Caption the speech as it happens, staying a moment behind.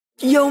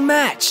Yo,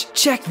 Match,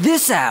 check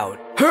this out.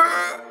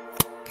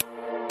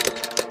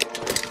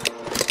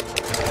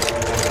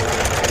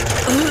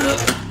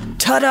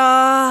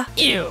 Ta-da!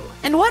 Ew.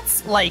 And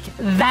what's,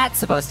 that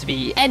supposed to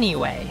be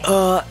anyway?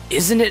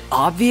 Isn't it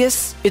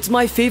obvious? It's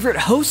my favorite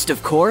host,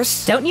 of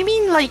course. Don't you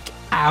mean,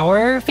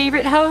 our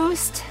favorite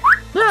host?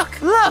 Look!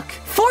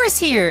 For's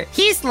here!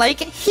 He's,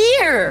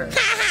 here!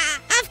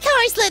 Of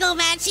course, little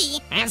Matchy.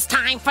 It's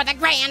time for the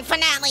grand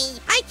finale.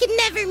 I can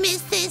never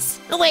miss this.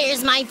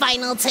 Where's my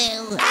final two?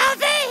 Over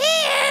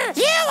here!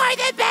 You are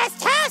the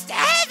best host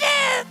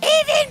ever!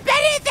 Even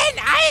better than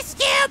Ice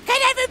Cube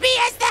could ever be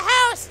as the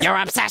host! Your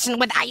obsession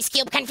with Ice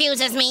Cube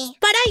confuses me,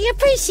 but I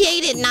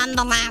appreciate it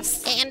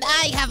nonetheless. And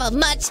I have a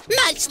much,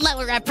 much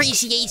lower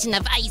appreciation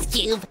of Ice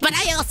Cube, but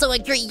I also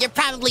agree you're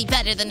probably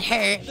better than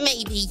her.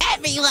 Maybe.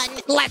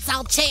 Everyone, let's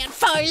all chant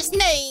For's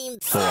name.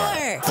 Four.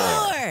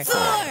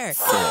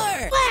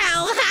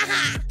 Wow,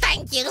 haha.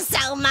 Thank you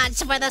so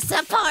much for the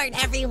support,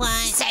 everyone.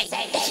 Say,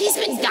 he's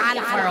been gone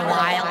for a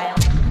while.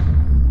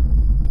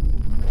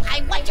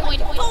 I wonder when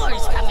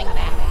For's coming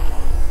back.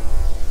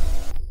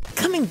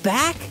 Coming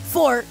back?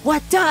 For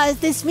what does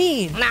this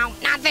mean? No,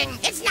 nothing.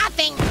 It's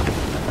nothing.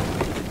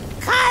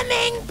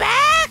 Coming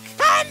back?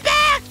 Come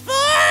back,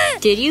 For!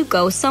 Did you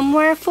go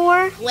somewhere,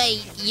 For?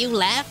 Wait, you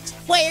left?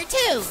 Where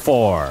to?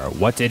 For,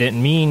 what did it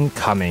mean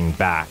coming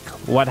back?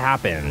 What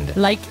happened?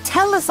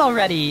 Tell us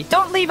already.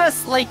 Don't leave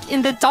us,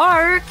 in the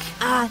dark.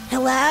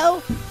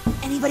 Hello?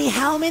 Anybody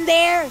home in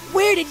there?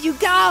 Where did you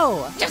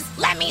go? Just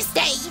let me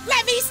stay.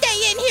 Let me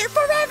stay in here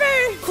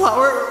forever.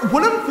 Flower,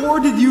 what on 4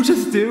 did you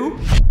just do?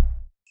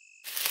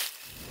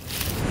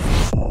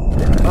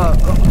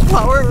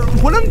 Flower,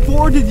 what on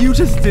 4 did you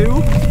just do?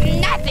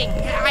 Nothing.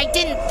 I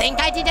didn't think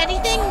I did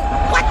anything.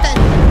 What the?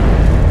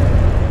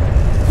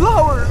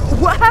 Flower,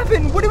 what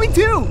happened? What do we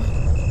do?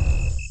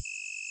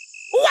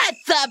 What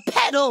the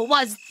pedal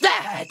was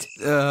that?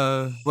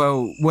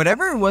 Well,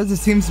 whatever it was, it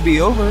seems to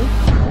be over.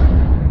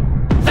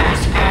 This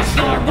is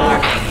your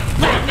warning.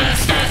 Let me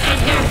stay in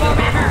here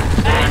forever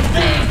and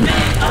leave me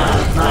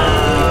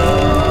alone.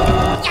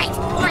 Yikes,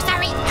 we're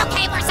sorry.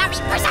 Okay, we're sorry.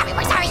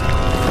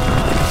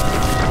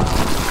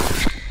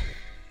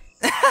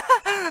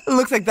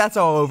 Looks like that's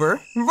all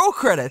over. Roll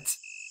credits.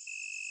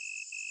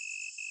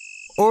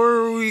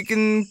 Or we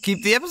can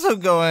keep the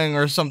episode going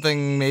or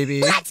something,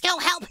 maybe. Let's go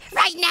help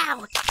right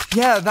now.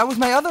 Yeah, that was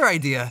my other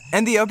idea.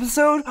 End the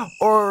episode,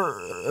 or,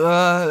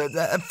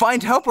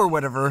 find help or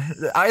whatever.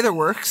 Either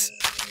works.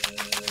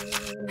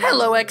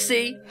 Hello,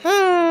 XC.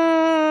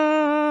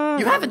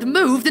 You haven't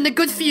moved in a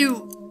good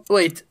few...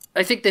 Wait,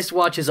 I think this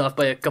watch is off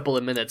by a couple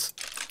of minutes.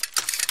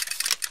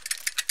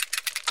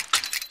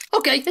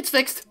 Okay, it's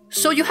fixed.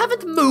 So you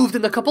haven't moved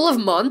in a couple of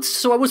months,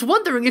 so I was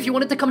wondering if you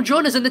wanted to come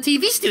join us in the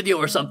TV studio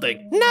or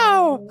something.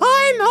 No,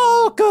 I'm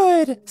all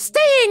good.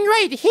 Staying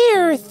right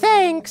here,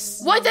 thanks.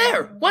 Why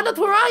there? Why not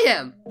where I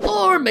am?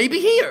 Or maybe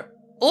here?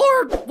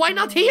 Or why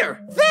not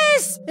here?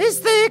 This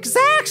is the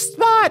exact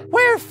spot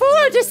where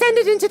For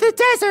descended into the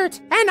desert,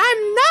 and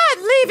I'm not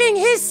leaving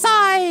his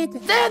side.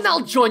 Then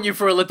I'll join you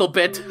for a little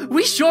bit.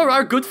 We sure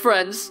are good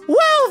friends.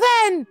 Well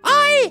then,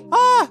 I,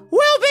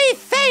 will be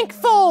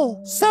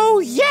thankful. So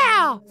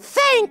yeah,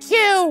 thank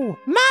you.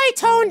 My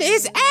tone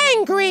is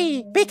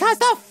angry because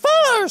the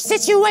For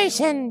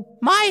situation.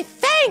 My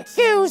thank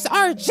yous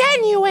are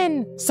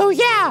genuine. So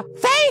yeah,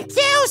 thank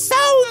you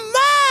so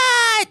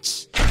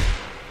much.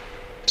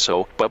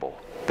 So, Bubble,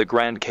 the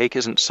grand cake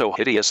isn't so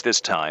hideous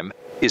this time,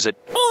 is it?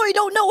 I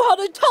don't know how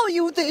to tell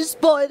you this,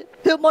 but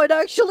it might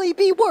actually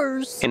be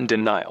worse. In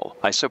denial,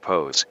 I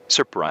suppose.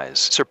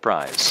 Surprise.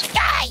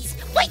 Guys,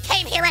 we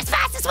came here as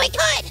fast as we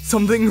could.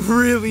 Something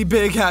really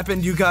big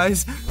happened, you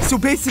guys. So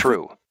basically...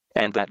 True.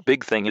 And that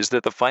big thing is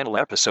that the final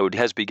episode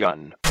has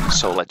begun.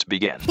 So let's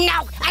begin.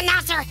 No,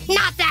 announcer,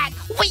 not that.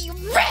 We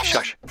really...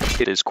 Shush.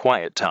 It is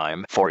quiet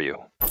time for you.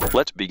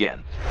 Let's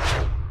begin.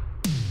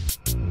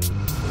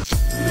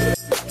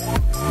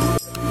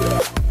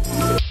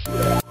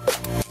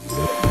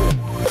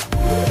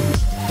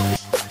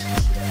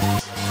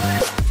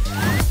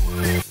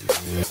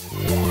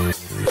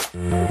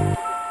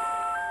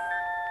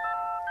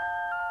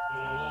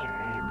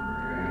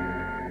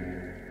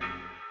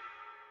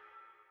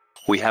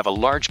 We have a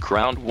large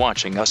crowd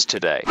watching us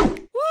today. Woo!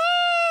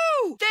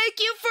 Thank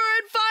you for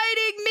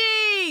inviting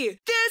me!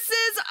 This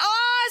is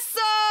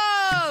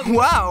awesome!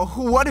 Wow,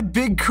 what a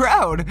big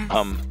crowd!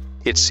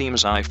 It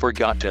seems I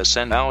forgot to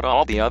send out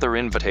all the other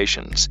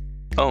invitations.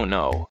 Oh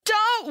no.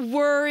 Don't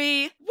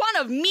worry. One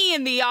of me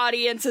in the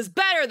audience is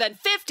better than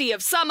 50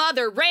 of some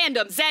other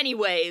randoms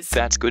anyways.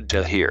 That's good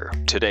to hear.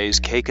 Today's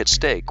cake at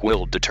stake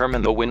will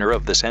determine the winner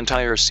of this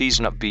entire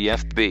season of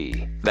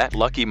BFB. That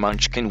lucky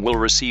munchkin will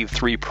receive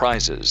 3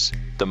 prizes,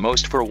 the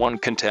most for one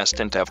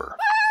contestant ever.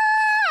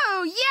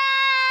 Woo!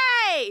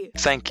 Yay!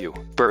 Thank you,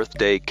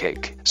 birthday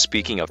cake.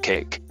 Speaking of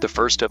cake, the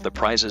first of the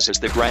prizes is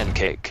the grand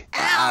cake.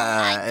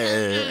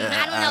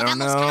 I don't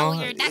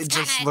know. It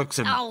just looks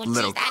a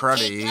little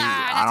cruddy.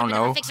 I don't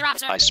know.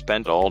 I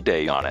spent all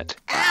day on it.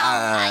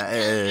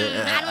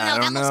 I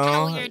don't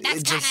know.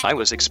 It just... I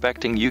was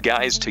expecting you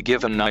guys to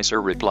give a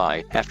nicer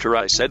reply after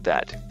I said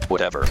that.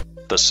 Whatever.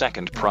 The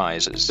second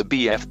prize is the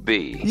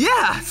BFB.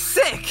 Yeah,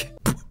 sick!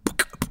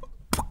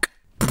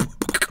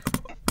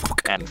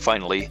 And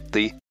finally,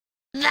 the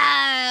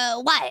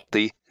what?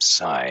 The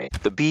PSI,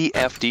 the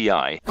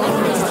BFDI.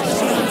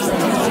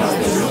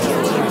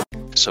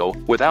 So,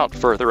 without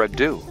further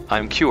ado,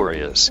 I'm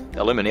curious,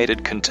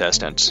 eliminated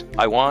contestants.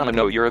 I want to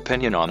know your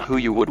opinion on who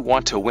you would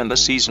want to win the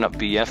season of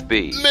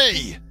BFB.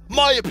 Me!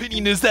 My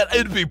opinion is that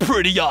it'd be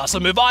pretty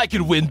awesome if I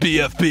could win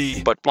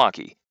BFB. But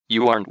Blocky,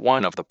 you aren't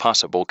one of the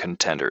possible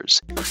contenders.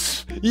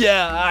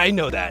 Yeah, I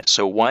know that.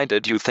 So why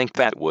did you think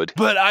that would?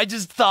 But I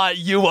just thought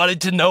you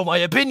wanted to know my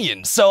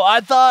opinion, so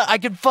I thought I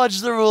could fudge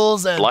the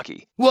rules and...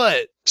 Blocky.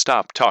 What?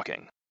 Stop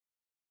talking.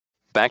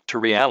 Back to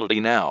reality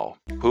now.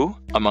 Who,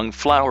 among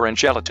Flour and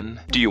Gelatin,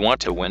 do you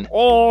want to win?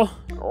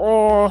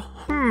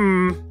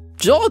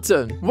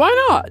 Gelatin,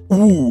 why not?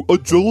 Ooh, a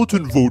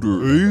gelatin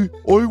voter, eh?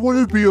 I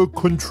want to be a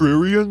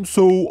contrarian,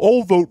 so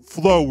I'll vote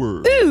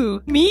Flour.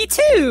 Ooh, me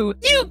too.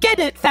 You get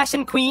it,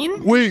 fashion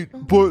queen. Wait,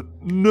 but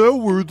now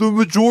we're the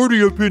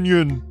majority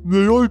opinion.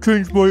 May I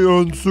change my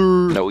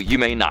answer? No, you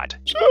may not.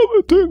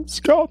 Gelatin's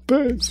got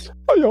this.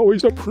 I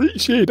always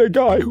appreciate a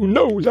guy who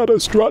knows how to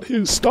strut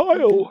his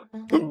style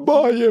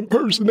by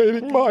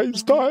impersonating my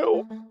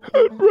style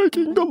and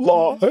breaking the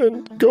law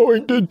and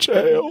going to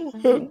jail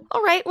and...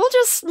 Alright, we'll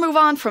just move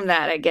on from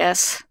that, I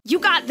guess. You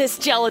got this,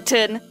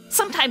 Gelatin.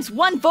 Sometimes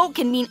one vote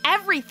can mean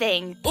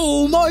everything.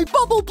 Oh, my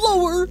bubble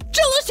blower!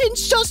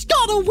 Gelatin's just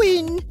gotta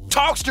win!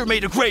 Talkster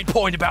made a great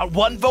point about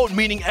one vote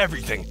meaning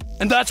everything,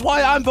 and that's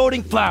why I'm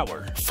voting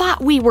Flour.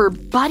 Thought we were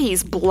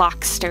buddies,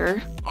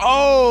 Blockster.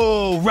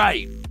 Oh,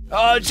 right.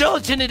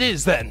 Gelatin it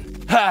is then.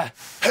 Ha!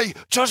 Hey,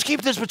 just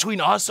keep this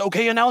between us,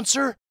 okay,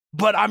 announcer?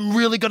 But I'm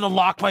really gonna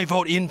lock my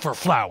vote in for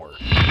Flour.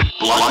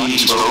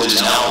 Blocky's vote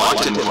is now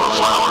locked in for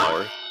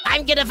Flour.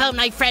 I'm gonna vote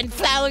my friend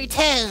Flour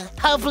too.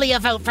 Hopefully a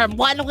vote from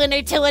one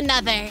winner to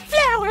another.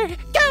 Flour!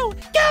 Go,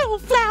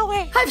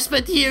 Flour! I've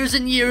spent years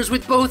and years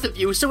with both of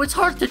you, so it's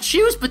hard to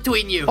choose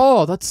between you.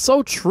 Oh, that's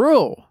so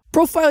true.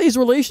 Profile's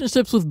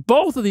relationships with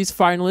both of these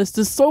finalists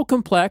is so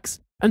complex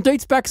and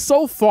dates back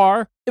so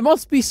far, it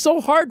must be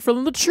so hard for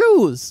them to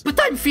choose. But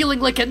I'm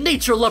feeling like a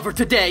nature lover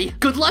today.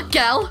 Good luck,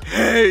 gal.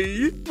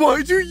 Hey,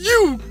 why do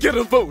you get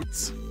a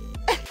vote?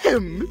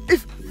 Ahem,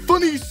 if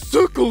Funny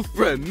Circle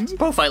Friend...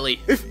 Profiley.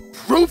 If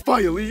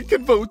Profiley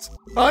can vote,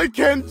 I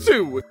can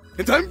too.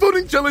 And I'm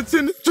voting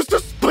Gelatin just to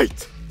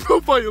spite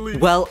Profiley.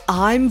 Well,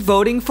 I'm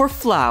voting for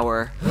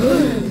Flour.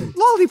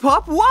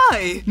 Lollipop,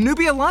 why?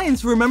 Newbie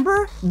Alliance,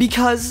 remember?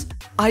 Because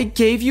I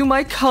gave you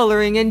my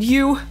coloring and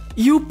you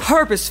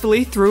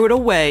purposefully threw it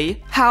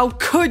away. How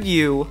could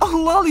you?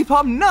 Oh,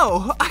 Lollipop,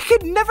 no. I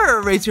could never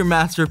erase your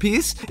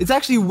masterpiece. It's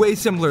actually way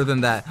simpler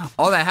than that.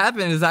 All that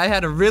happened is I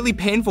had a really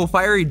painful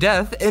fiery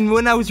death, and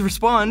when I was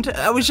respawned,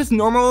 I was just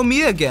normal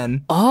me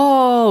again.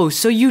 Oh,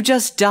 so you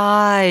just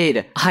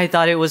died. I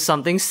thought it was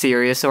something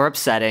serious or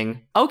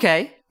upsetting.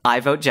 Okay. I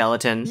vote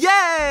Gelatin.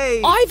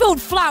 Yay! I vote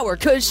Flour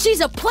because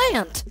she's a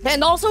plant.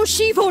 And also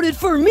she voted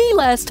for me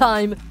last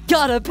time.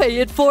 Gotta pay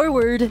it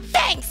forward.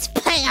 Thanks,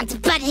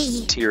 plant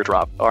buddy.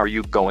 Teardrop, are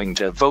you going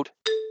to vote?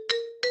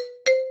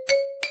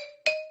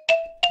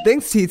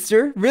 Thanks,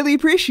 Teetster. Really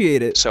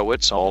appreciate it. So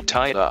it's all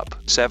tied up,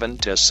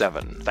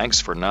 7-7.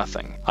 Thanks for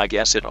nothing. I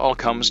guess it all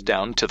comes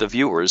down to the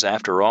viewers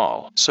after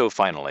all. So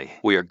finally,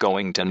 we are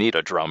going to need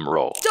a drum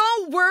roll.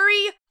 Don't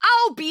worry,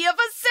 I'll be of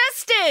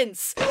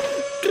assistance.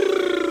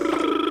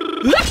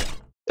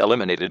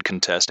 Eliminated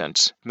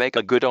contestants, make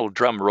a good old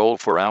drum roll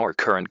for our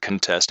current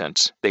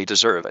contestants. They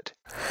deserve it.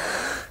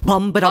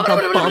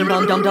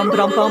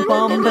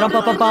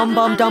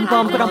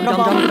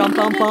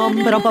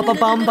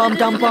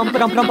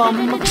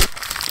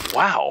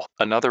 Wow,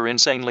 another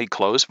insanely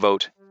close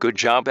vote. Good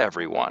job,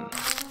 everyone.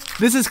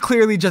 This is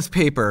clearly just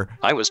paper.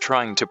 I was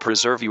trying to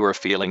preserve your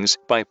feelings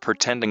by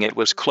pretending it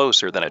was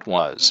closer than it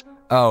was.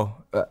 Oh,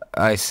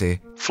 I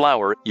see.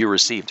 Flour, you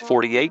received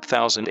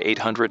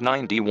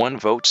 48,891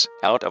 votes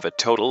out of a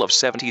total of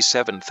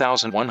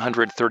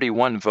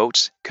 77,131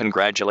 votes.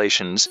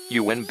 Congratulations,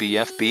 you win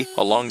BFB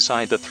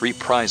alongside the 3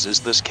 prizes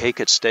this Cake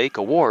at Stake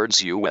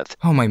awards you with.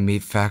 Oh, my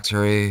meat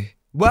factory.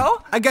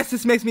 Well, I guess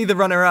this makes me the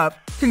runner-up.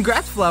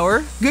 Congrats,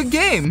 Flour. Good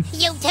game.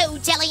 You too,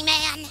 Jelly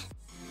Man.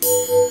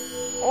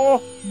 Oh,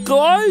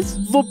 guys,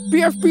 the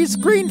BFB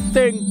screen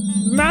thing.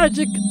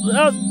 Magic,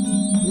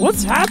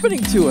 what's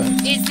happening to it?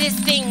 Is this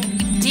thing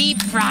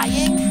deep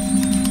frying?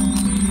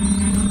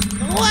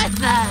 What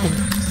the?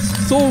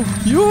 So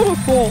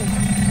beautiful.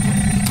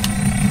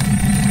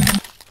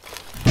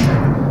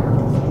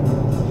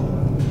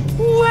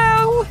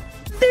 Wow,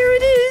 there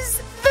it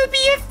is, the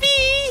BFB.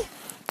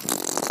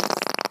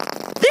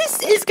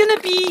 This is gonna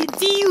be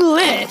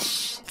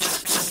delish.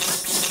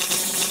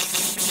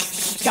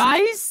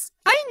 Guys,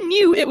 I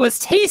knew it was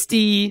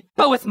tasty,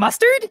 but with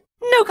mustard?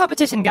 No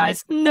competition,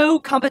 guys. No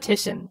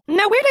competition.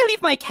 Now, where'd I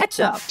leave my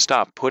ketchup?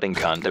 Stop putting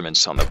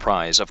condiments on the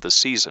prize of the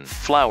season.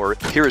 Flower,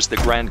 here's the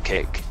grand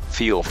cake.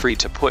 Feel free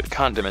to put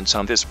condiments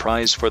on this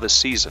prize for the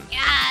season.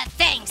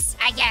 Thanks,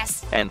 I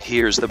guess. And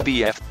here's the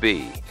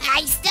BFB.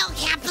 I still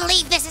can't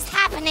believe this is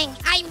happening.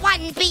 I won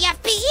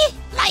BFB?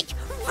 Like,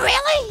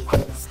 really?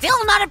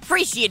 Still not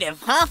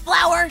appreciative, huh,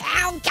 Flower?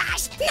 Oh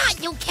gosh,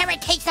 not you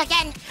carrot cakes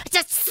again.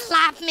 Just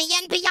slap me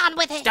and be on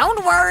with it.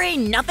 Don't worry,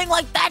 nothing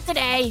like that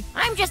today.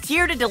 I'm just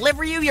here to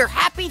deliver you your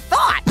happy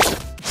thought.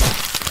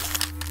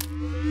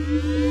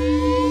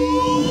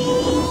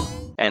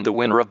 And the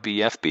winner of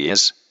BFB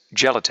is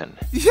Gelatin.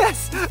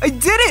 Yes, I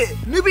did it!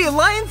 Newbie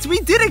Alliance, we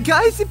did it,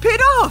 guys! It paid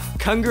off!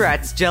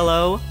 Congrats,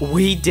 Jello.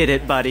 We did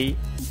it, buddy.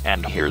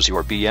 And here's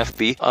your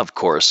BFB, of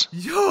course.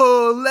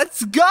 Yo,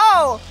 let's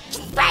go!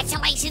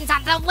 Congratulations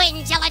on the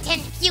win,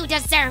 Gelatin. You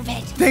deserve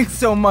it. Thanks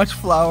so much,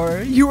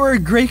 Flower. You were a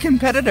great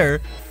competitor.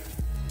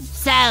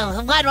 So,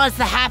 what was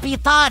the happy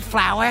thought,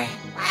 Flower?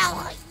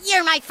 Well,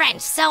 you're my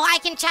friend, so I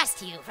can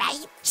trust you,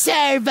 right?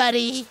 Sure,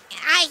 buddy.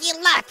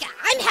 Look,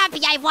 I'm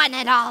happy I won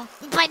it all,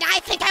 but I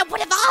think I would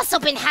have also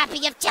been happy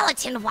if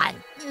Gelatin won.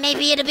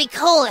 Maybe it'd be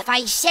cool if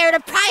I shared a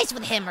prize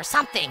with him or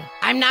something.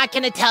 I'm not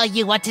gonna tell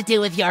you what to do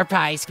with your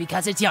prize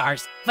because it's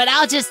yours, but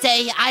I'll just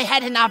say I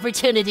had an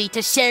opportunity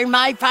to share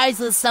my prize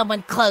with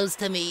someone close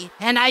to me,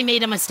 and I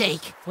made a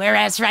mistake.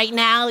 Whereas right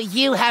now,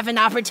 you have an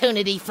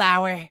opportunity,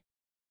 Flower.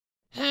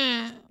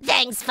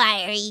 Thanks,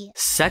 Fiery.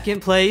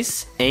 Second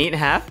place ain't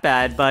half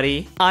bad,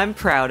 buddy. I'm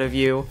proud of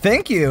you.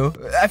 Thank you.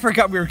 I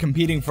forgot we were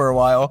competing for a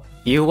while.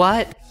 You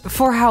what?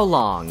 For how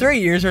long? 3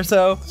 years or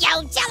so.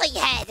 Yo,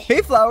 Jellyhead!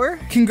 Hey, Flower.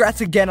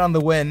 Congrats again on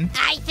the win.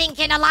 I think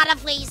in a lot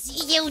of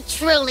ways, you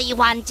truly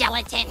won,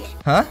 Gelatin.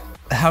 Huh?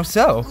 How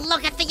so?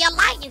 Look at the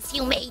alliance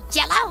you made,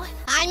 Jello.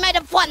 I might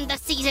have won the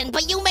season,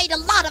 but you made a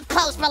lot of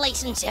close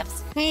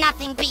relationships.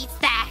 Nothing beats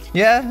that.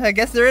 Yeah, I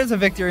guess there is a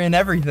victory in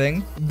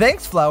everything.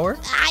 Thanks, Flower.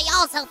 I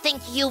also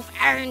think you've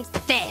earned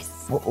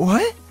this.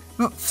 What?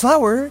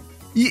 Flower?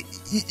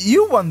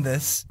 You won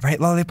this. Right,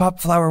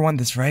 Lollipop? Flower won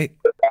this, right?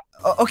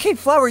 Okay,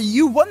 Flower,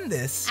 you won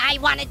this. I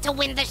wanted to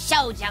win the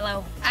show,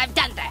 Jello. I've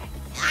done that.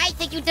 I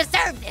think you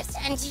deserve this,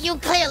 and you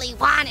clearly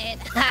won it.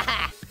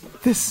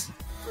 This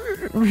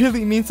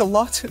really means a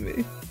lot to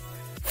me.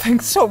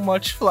 Thanks so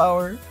much,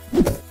 Flower.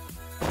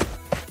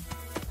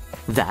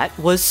 That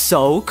was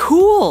so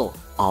cool.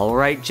 All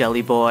right,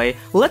 Jelly Boy,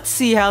 let's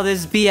see how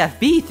this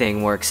BFB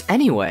thing works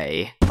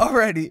anyway.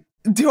 Alrighty,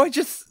 do I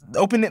just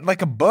open it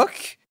like a book?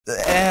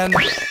 And...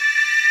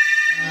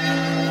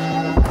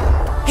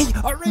 Hey,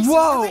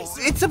 whoa,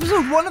 it's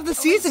episode 1 of the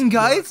season,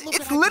 guys.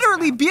 It's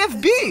literally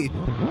BFB.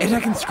 And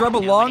I can scrub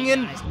along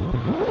and...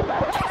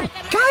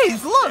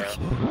 Guys, look!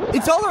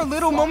 It's all our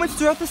little moments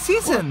throughout the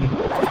season.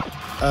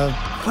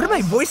 Why did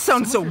my voice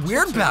sound so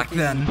weird back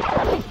then?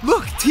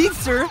 Look,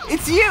 Teamster,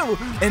 it's you!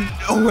 And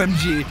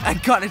OMG, I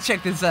gotta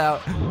check this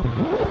out.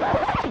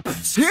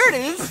 Here it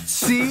is!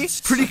 See?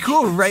 Pretty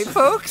cool, right,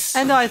 folks?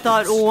 And I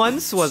thought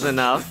once was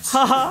enough.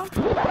 Haha.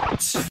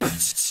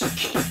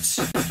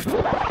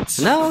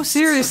 No,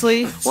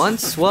 seriously,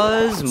 once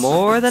was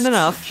more than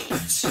enough.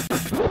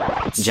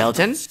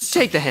 Gelatin,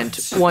 take the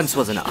hint. Once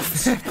was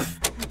enough.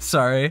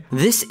 Sorry.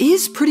 This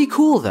is pretty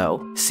cool,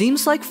 though.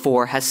 Seems like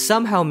 4 has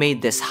somehow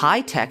made this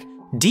high-tech,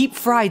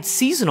 deep-fried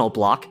seasonal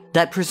block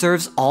that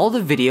preserves all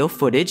the video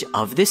footage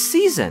of this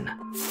season.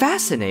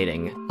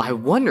 Fascinating. I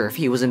wonder if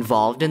he was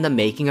involved in the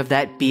making of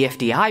that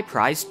BFDI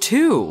prize,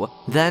 too.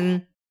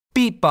 Then...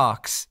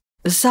 Beatbox.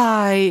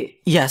 Sigh.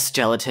 Yes,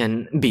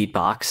 Gelatin,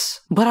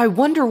 beatbox. But I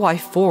wonder why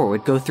 4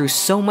 would go through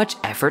so much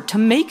effort to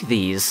make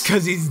these.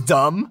 'Cause he's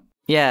dumb?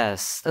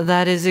 Yes,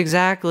 that is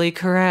exactly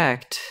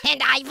correct.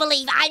 And I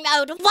believe I'm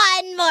owed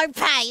one more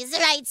prize,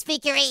 right,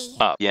 Speakery?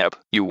 Yep,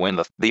 you win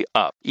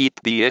eat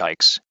the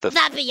yikes, the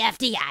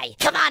BFDI.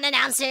 Come on,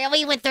 announcer,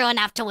 we went through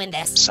enough to win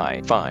this.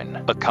 Sigh,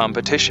 fine. A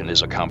competition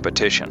is a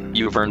competition.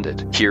 You've earned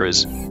it. Here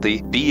is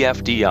the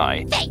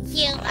BFDI. Thank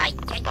you.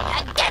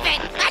 Give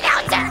it,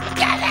 announcer,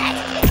 give it!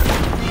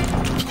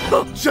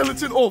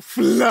 Gelatin or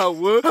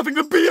Flower having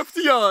the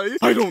BFDI?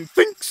 I don't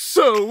think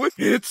so.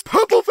 It's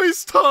Purple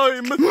Face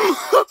time.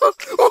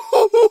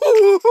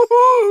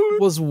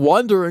 Was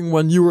wondering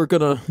when you were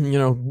gonna,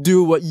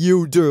 do what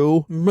you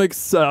do. Makes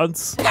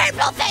sense.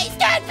 Purple Face,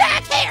 get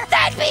back here!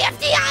 That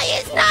BFDI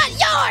is not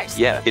yours!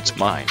 Yeah, it's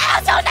mine.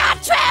 Also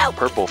not true!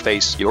 Purple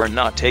Face, you're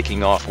not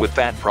taking off with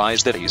that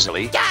prize that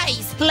easily.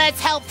 Guys,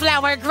 let's help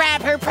Flower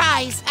grab her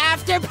prize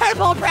after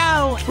Purple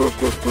Bro!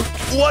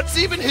 What's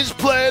even his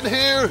plan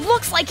here?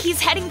 Looks like he's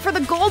heading for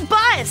the gold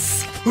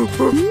bus.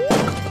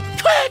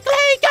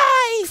 Quickly,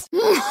 guys!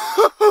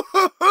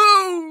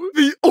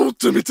 The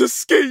ultimate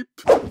escape!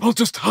 I'll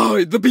just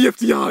hide the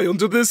BFDI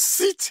under this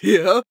seat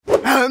here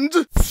and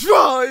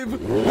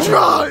drive!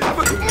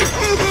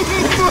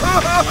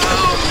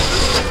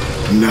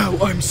 Now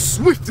I'm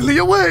swiftly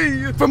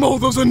away from all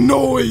those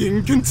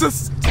annoying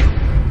contestants.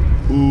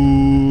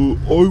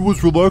 I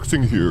was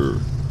relaxing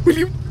here. Will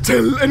you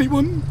tell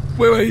anyone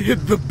where I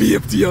hid the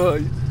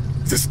BFDI?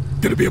 Just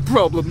gonna be a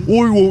problem.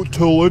 I won't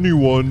tell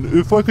anyone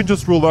if I can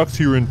just relax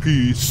here in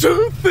peace.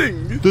 Sure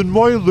thing. Then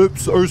my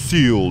lips are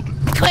sealed.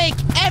 Quick,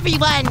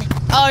 everyone!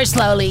 Or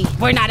slowly.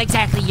 We're not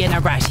exactly in a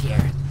rush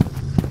here.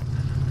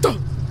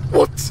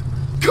 What?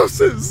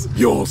 Curses!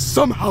 You're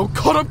somehow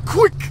caught up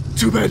quick.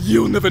 Too bad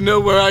you'll never know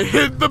where I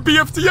hid the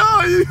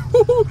BFDI.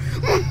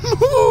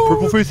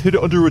 Purpleface hid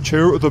it under a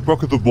chair at the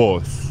back of the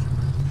bus.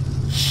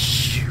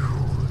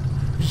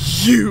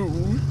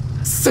 You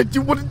said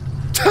you wouldn't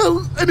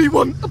tell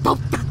anyone about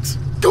that,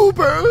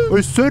 Goober. I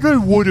said I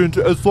wouldn't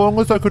as long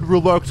as I could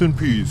relax in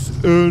peace,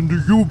 and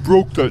you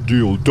broke that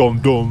deal,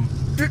 dum-dum.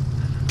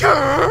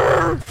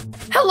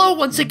 Hello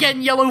once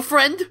again, yellow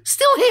friend.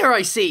 Still here,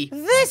 I see.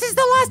 This is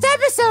the last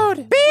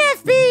episode.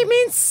 BFB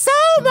means so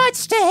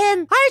much to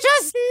him. I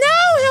just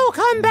know he'll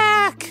come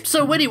back.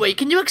 So anyway,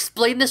 can you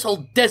explain this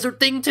whole desert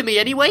thing to me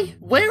anyway?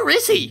 Where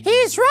is he?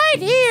 He's right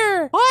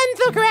here, on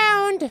the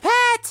ground.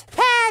 Pat,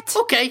 pat.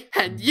 Okay,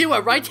 and you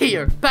are right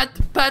here. Pat,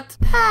 pat,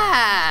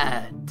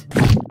 pat.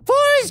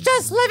 Four's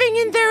just living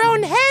in their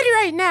own head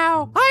right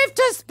now. I've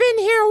just been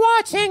here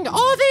watching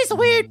all these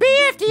weird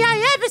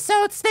BFDI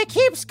episodes they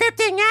keep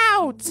scripting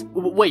out.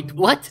 Wait,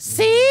 what?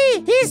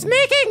 See? He's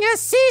making a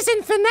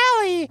season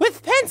finale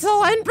with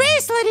Pencil and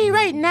Bracelety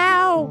right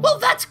now. Well,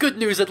 that's good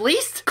news at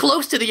least.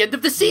 Close to the end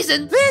of the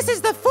season. This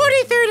is the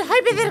 43rd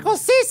hypothetical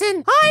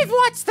season. I've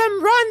watched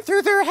them run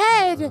through their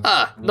head.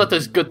 Not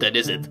as good then,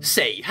 is it?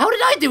 Say, how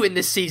did I do in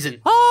this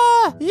season?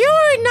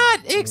 You're not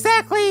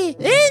exactly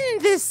in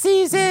this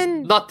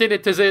season. Not in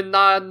it as in,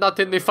 not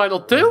in the final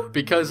two?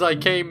 Because I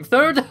came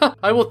third?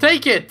 I will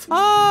take it.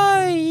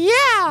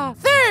 Yeah,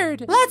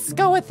 third. Let's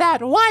go with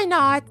that. Why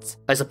not?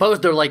 I suppose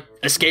they're like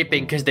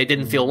escaping because they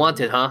didn't feel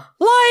wanted, huh?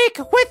 Like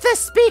with the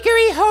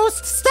speakery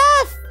host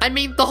stuff? I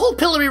mean, the whole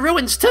Pillory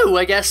Ruins too,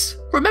 I guess.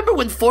 Remember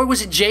when 4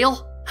 was in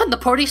jail? And the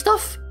party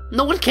stuff?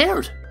 No one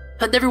cared.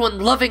 And everyone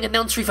loving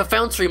Announce Reef of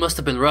Foundry must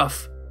have been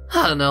rough.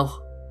 I don't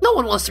know. No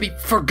one wants to be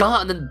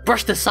forgotten and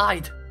brushed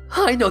aside.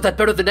 I know that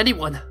better than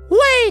anyone.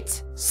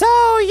 Wait, so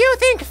you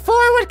think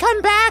 4 would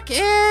come back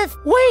if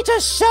we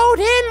just showed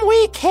him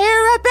we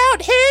care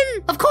about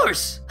him? Of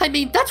course. I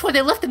mean, that's why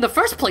they left in the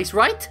first place,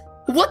 right?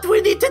 What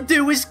we need to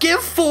do is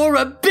give 4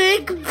 a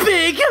big,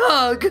 big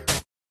hug.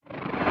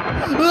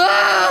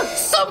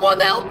 Someone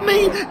help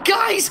me!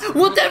 Guys,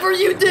 whatever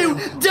you do,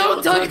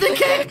 don't hug the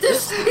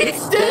cactus!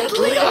 It's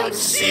deadly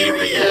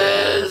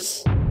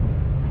unserious!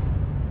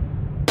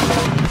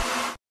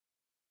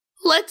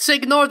 Let's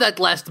ignore that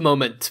last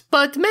moment,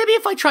 but maybe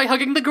if I try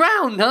hugging the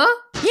ground, huh?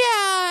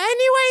 Yeah,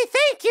 anyway,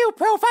 thank you,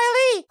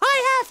 Profiley.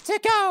 I have to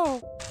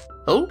go.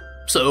 Oh,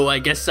 so I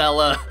guess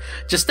I'll,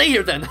 just stay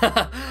here then.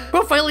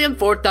 Profiley and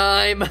 4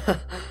 time.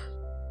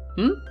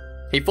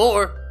 Hey,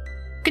 4.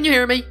 Can you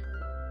hear me?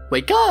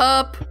 Wake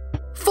up!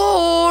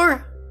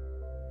 4!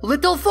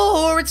 Little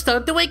 4, it's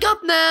time to wake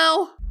up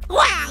now!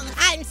 Wow,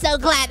 I'm so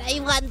glad I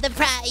won the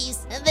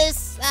prize.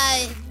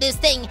 This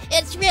thing,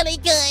 it's really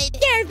good.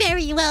 You're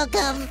very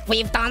welcome.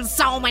 We've done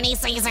so many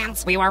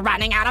seasons, we were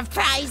running out of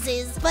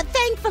prizes. But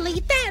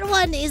thankfully, that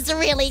one is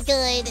really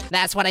good.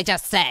 That's what I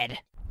just said.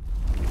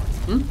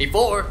 Hey,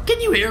 4, can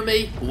you hear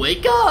me?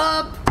 Wake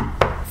up!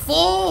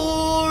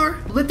 4!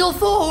 Little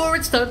 4,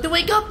 it's time to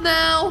wake up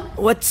now!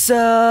 What's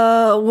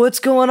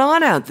going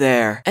on out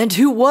there? And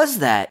who was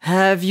that?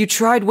 Have you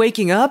tried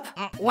waking up?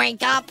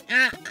 Wake up?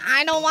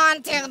 I don't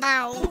want to,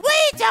 though.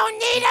 We don't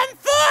need him,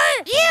 4!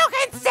 You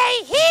can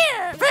stay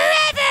here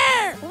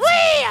forever!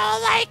 We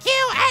all like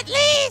you, at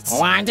least!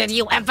 Why did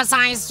you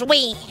emphasize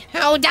we?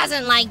 Who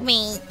doesn't like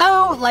me?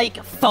 Oh,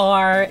 like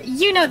 4.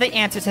 You know the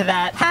answer to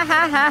that. Ha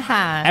ha ha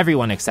ha.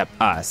 Everyone except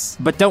us.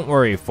 But don't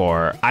worry,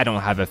 4. I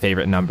don't have a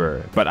favorite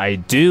number. But I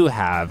do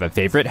have a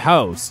favorite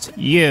host.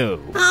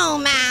 You. Oh,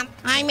 man.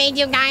 I made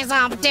you guys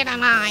up,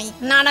 didn't I?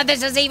 None of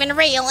this is even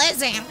real,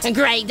 is it?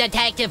 Great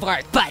detective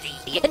work, buddy.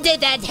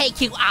 Did that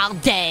take you all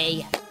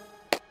day?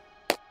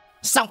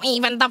 So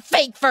even the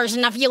fake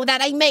version of you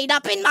that I made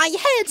up in my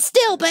head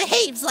still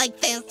behaves like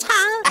this,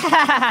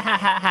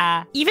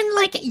 huh? Even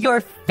like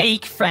your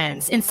fake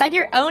friends inside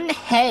your own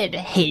head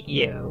hate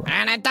you.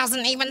 And it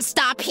doesn't even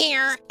stop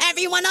here.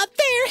 Everyone up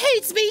there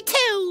hates me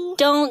too.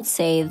 Don't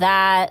say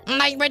that.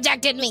 They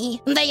rejected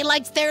me. They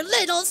liked their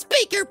little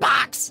speaker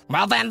box.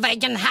 Well, then they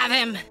can have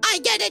him. I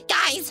get it,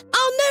 guys.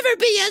 I'll never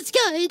be as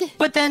good.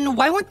 But then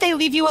why won't they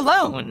leave you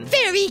alone?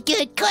 Very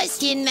good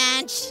question,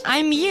 Match.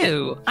 I'm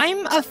you.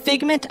 I'm a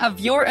figment of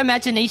your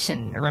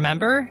imagination,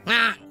 remember?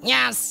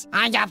 Yes,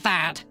 I got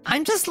that.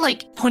 I'm just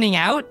like pointing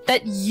out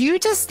that you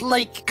just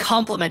like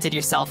complimented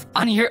yourself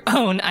on your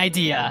own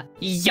idea.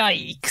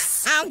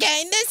 Yikes.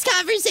 Okay, this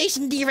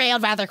conversation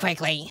derailed rather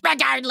quickly.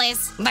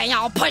 Regardless, they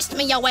all pushed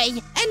me away, and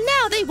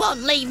now they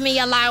won't leave me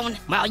alone.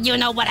 Well, you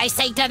know what I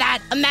say to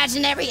that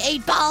imaginary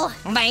 8-ball?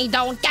 They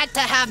don't get to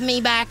have me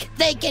back.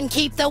 They can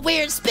keep the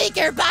weird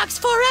speaker box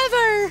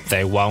forever.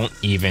 They won't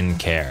even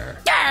care.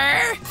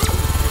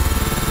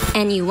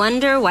 And you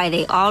wonder why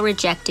they all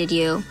rejected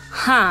you,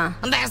 huh?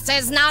 This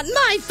is not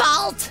my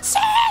fault.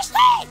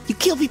 Seriously? You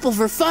kill people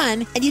for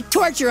fun, and you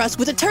torture us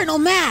with eternal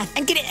math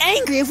and get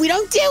angry if we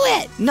don't do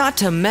it. Not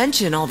to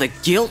mention all the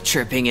guilt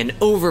tripping and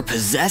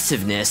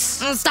over-possessiveness.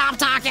 Stop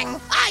talking.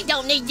 I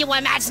don't need you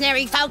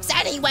imaginary folks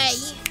anyway.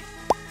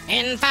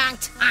 In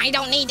fact, I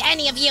don't need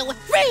any of you,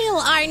 real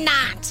or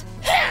not.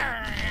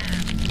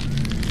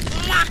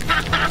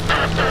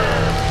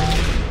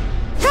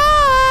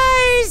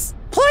 Guys,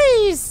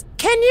 please,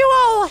 can you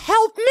all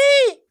help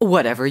me?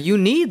 Whatever you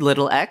need,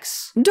 little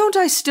X. Don't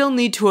I still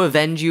need to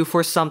avenge you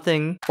for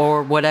something?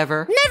 Or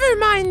whatever? Never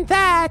mind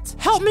that.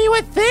 Help me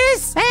with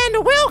this,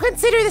 and we'll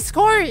consider the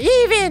score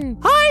even.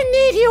 I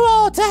need you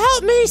all to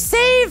help me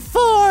save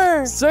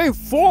 4. Save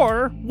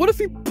 4? What if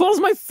he pulls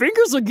my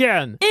fingers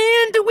again?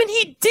 And when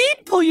he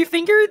did pull your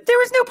finger, there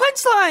was no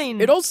punchline.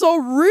 It also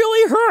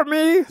really hurt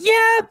me.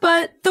 Yeah,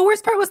 but the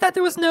worst part was that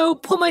there was no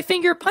pull my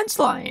finger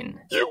punchline.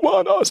 You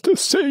want us to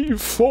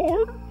save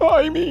 4?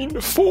 I mean,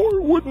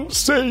 4 wouldn't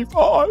save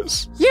us.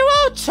 You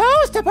all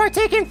chose to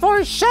partake in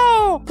 4's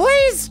show.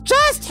 Please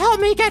just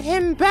help me get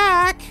him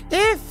back.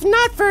 If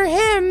not for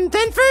him,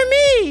 then for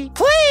me.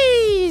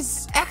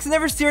 Please. X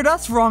never steered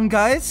us wrong,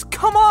 guys.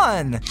 Come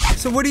on.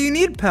 So what do you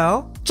need,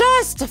 pal?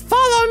 Just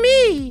follow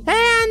me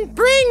and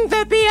bring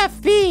the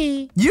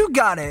BFB. You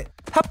got it.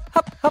 Hup,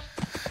 hup, hup.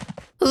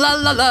 La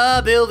la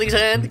la, buildings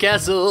and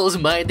castles,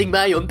 minding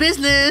my own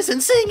business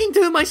and singing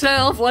to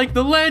myself like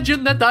the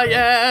legend that I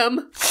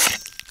am.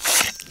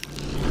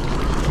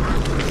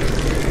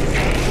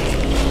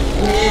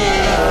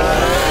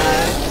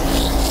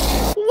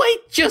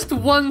 Wait just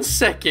 1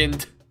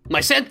 second. My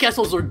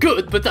sandcastles are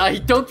good, but I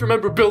don't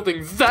remember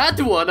building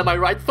that one, am I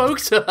right,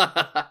 folks?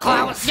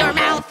 Close your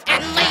mouth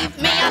and leave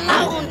me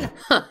alone.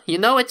 You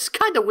know, it's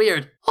kinda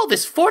weird. All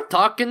this fort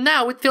talk, and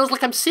now it feels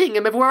like I'm seeing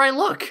him everywhere I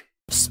look.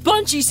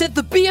 Spongy said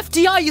the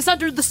BFDI is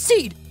under the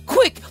seat.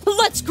 Quick,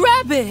 let's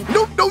grab it!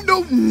 No!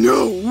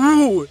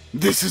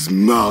 This is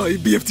my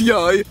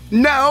BFDI,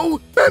 now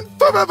and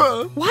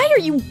forever! Why are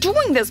you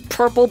doing this,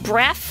 Purple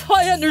Breath?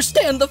 I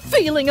understand the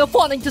feeling of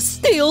wanting to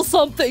steal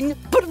something,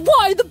 but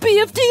why the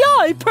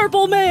BFDI,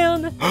 Purple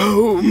Man?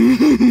 Oh,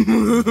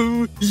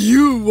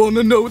 you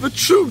wanna know the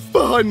truth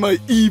behind my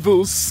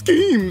evil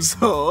schemes,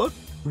 huh?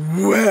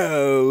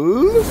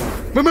 Well,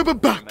 remember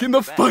back in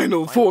the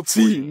final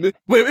 14,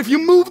 where if you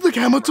move the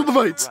camera to the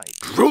right,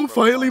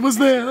 Profiley was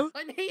there?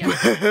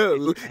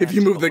 Well, if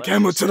you move the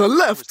camera to the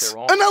left,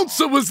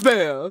 Announcer was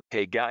there.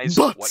 Hey guys,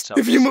 but what's up?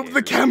 if you move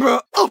the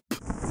camera up,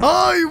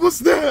 I was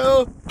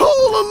there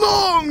all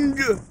along.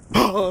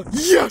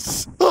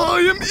 Yes,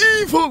 I am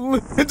evil,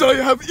 and I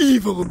have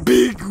evil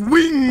big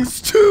wings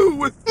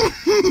too.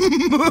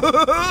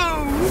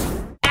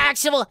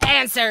 Actual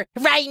answer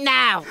right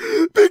now.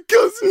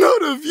 Because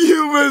none of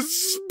you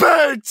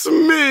respect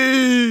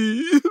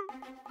me.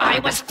 I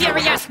was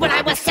furious when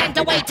I was sent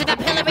away to the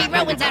Pillowy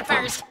Ruins at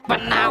first,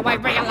 but now I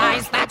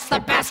realize that's the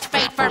best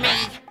fate for me.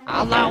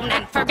 Alone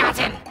and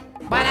forgotten.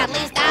 But at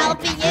least I'll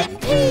be in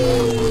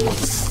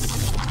peace.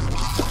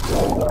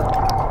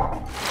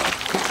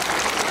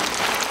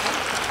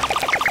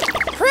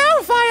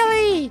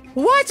 Profiley!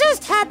 What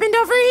just happened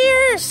over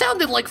here?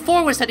 Sounded like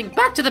 4 was heading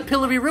back to the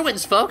Pillowy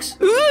Ruins, folks.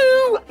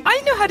 Ooh,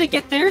 I know how to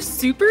get there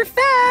super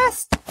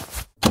fast.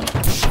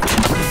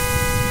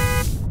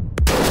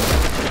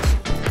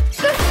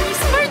 The Free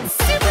Smart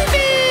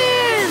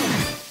Superman!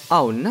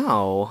 Oh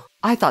no.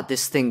 I thought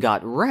this thing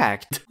got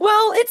wrecked.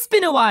 Well, it's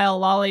been a while,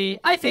 Lolly.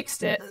 I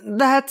fixed it.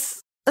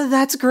 That's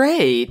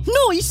great.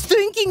 Nice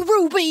thinking,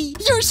 Ruby!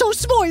 You're so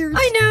smart!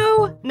 I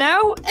know!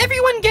 Now,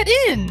 everyone get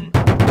in!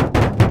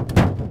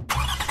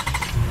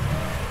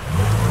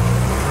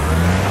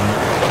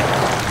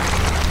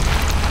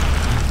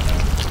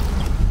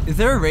 Is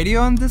there a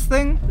radio on this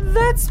thing?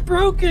 That's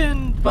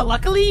broken, but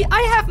luckily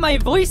I have my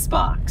voice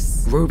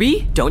box.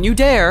 Ruby, don't you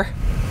dare.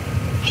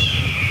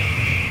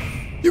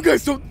 You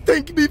guys don't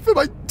thank me for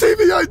my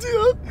TV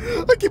idea.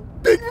 I keep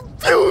being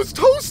refused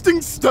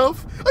hosting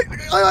stuff.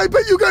 I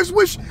bet you guys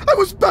wish I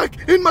was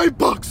back in my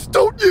box,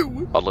 don't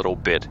you? A little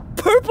bit.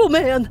 Purple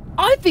Man,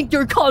 I think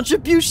your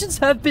contributions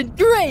have been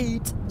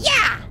great.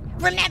 Yeah!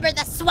 Remember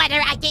the sweater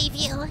I gave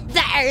you?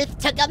 The Earth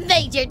took a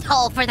major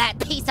toll for that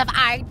piece of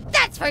art,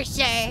 that's for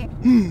sure.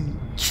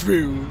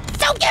 True.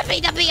 So give me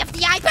the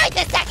BFDI right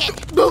this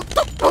second!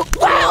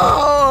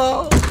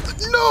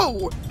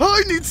 No!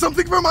 I need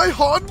something for my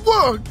hard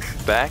work!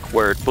 Back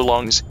where it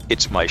belongs,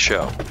 it's my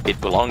show.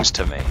 It belongs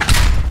to me.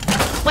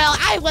 Well,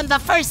 I won the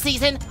first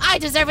season. I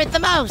deserve it the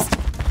most.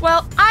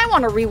 Well, I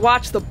want to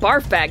rewatch the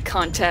barf bag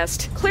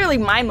contest. Clearly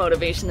my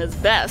motivation is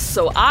best,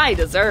 so I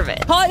deserve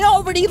it. I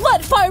already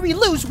let Fiery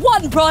lose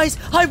one prize.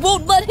 I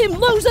won't let him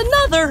lose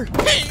another.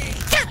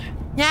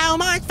 No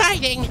more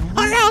fighting,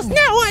 or else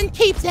no one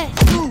keeps it.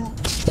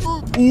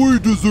 I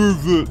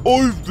deserve it.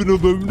 I've been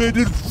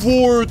eliminated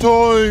 4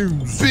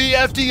 times.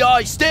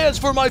 BFDI stands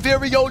for my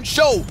very own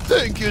show.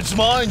 Think it's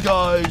mine,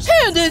 guys.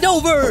 Hand it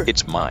over.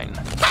 It's mine.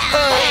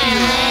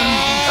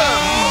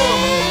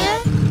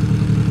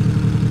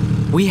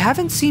 We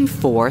haven't seen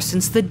 4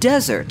 since the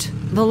desert.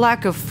 The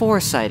lack of 4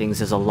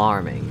 sightings is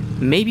alarming.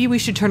 Maybe we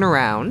should turn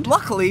around.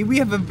 Luckily, we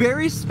have a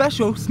very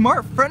special,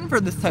 smart friend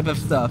for this type of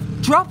stuff.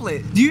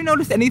 Droplet, do you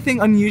notice anything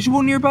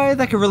unusual nearby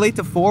that could relate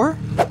to 4?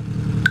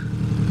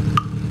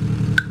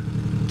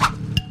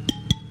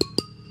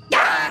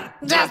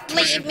 Just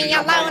leave me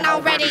alone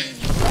already.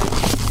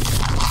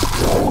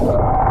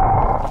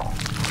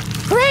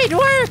 Great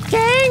work,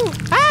 gang!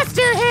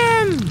 After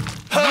him!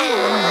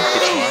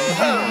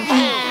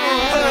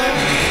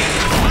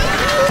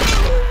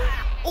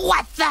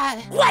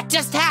 What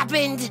just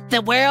happened?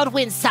 The world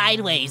went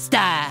sideways,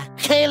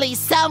 Clearly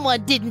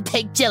someone didn't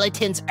take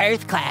Gelatin's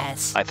Earth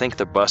class. I think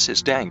the bus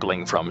is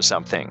dangling from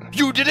something.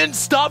 You didn't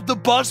stop the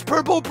bus,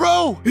 Purple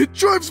Bro? It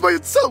drives by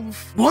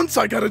itself. Once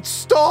I got it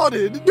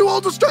started, you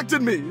all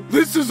distracted me.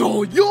 This is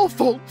all your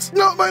fault,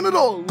 not mine at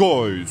all.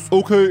 Guys,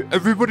 okay,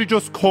 everybody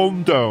just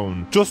calm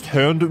down. Just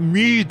hand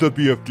me the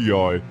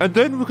BFDI, and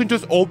then we can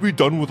just all be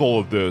done with all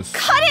of this.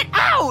 Cut it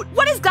out!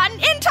 What has gotten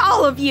into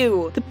all of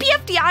you? The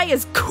BFDI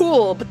is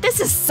cool, but this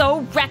is so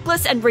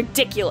reckless and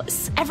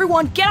ridiculous.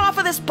 Everyone get off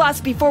of this bus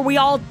before we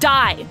all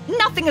die.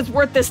 Nothing is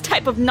worth this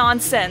type of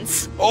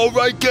nonsense. All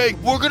right,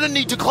 gang, we're gonna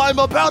need to climb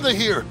up out of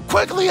here.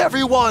 Quickly,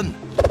 everyone.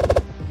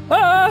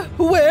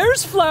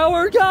 Where's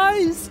Flower,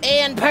 guys?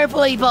 And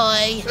Purpley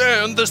Boy.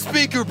 And the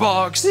speaker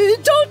box.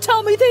 Don't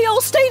tell me they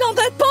all stayed on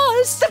that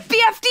bus. The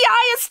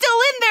BFDI is still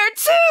in there,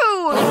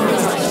 too.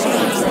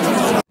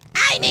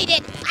 I need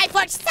it. I've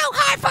worked so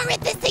hard for it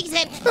this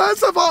season.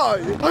 As have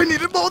I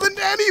need it more than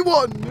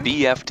anyone.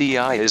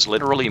 BFDI is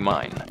literally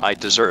mine. I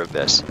deserve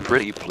this.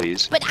 Pretty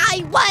please. But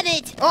I want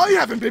it. I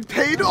haven't been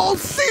paid all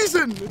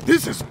season.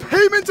 This is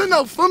payment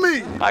enough for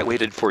me. I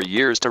waited for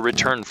years to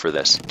return for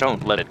this.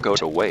 Don't let it go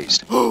to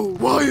waste. Oh,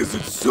 why is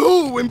it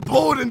so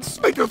important,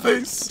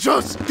 Spankerface?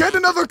 Just get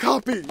another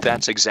copy.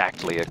 That's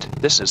exactly it.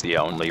 This is the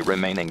only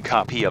remaining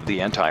copy of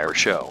the entire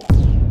show.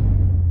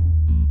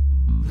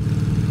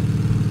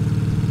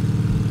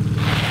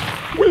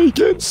 We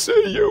can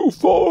see you,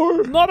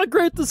 4. Not a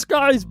great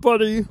disguise,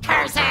 buddy.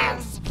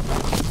 Curses!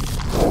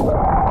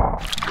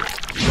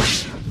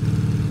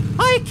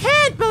 I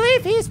can't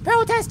believe he's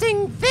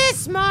protesting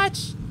this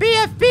much.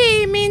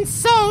 BFB means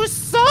so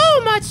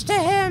much to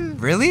him.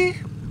 Really?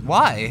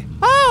 Why?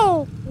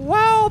 Oh,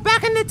 well,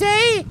 back in the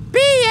day,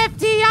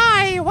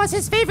 BFDI was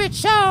his favorite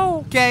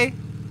show. Okay.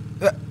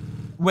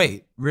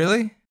 Wait,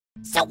 really?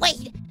 So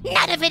wait,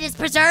 none of it is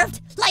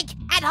preserved? Like,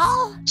 at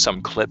all?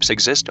 Some clips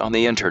exist on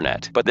the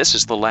internet, but this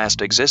is the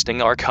last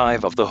existing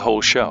archive of the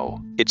whole show.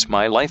 It's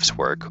my life's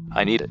work.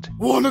 I need it.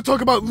 Wanna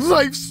talk about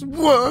life's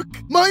work?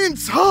 My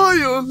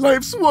entire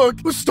life's work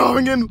was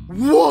starring in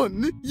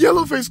one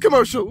Yellowface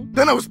commercial.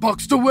 Then I was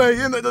boxed away,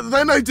 and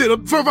then I did a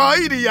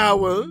variety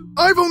hour.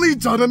 I've only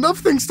done enough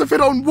things to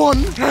fit on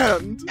one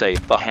hand.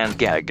 The hand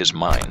gag is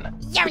mine.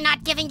 You're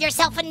not giving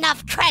yourself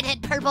enough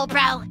credit, Purple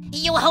Bro.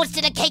 You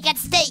hosted a cake at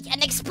steak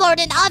and explored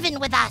an oven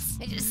with us.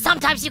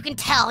 Sometimes you can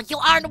tell you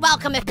aren't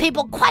welcome if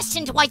people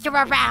questioned why you're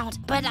around.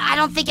 But I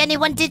don't think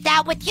anyone did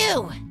that with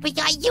you. We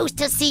got used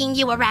to seeing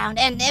you around,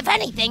 and if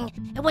anything,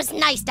 it was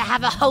nice to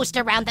have a host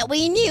around that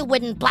we knew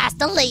wouldn't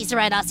blast a laser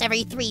at us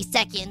every 3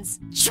 seconds.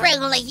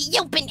 Truly,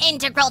 you've been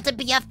integral to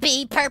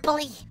BFB,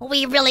 Purpley.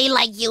 We really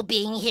like you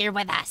being here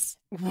with us.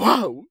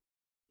 Wow.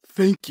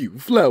 Thank you,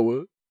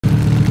 Flower.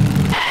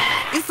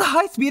 It's the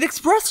high-speed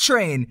express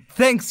train!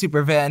 Thanks,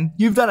 Supervan.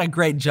 You've done a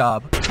great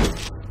job.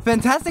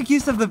 Fantastic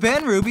use of the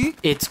van, Ruby.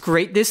 It's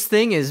great this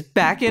thing is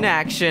back in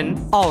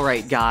action. All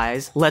right,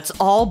 guys, let's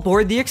all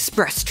board the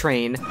express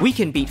train. We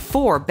can beat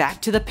 4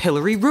 back to the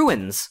Pillory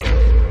Ruins.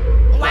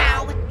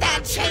 Wow,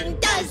 that train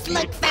does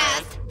look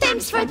fast.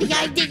 Thanks for the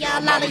idea,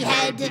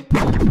 Lollyhead.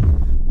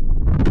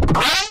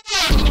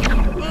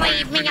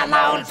 Leave me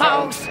alone,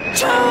 folks.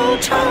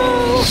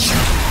 Choo-choo!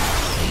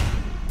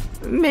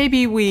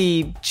 Maybe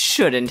we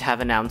shouldn't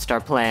have announced our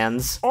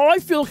plans. I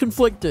feel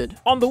conflicted.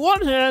 On the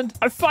one hand,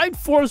 I find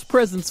 4's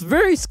presence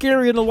very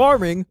scary and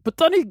alarming, but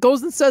then he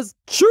goes and says,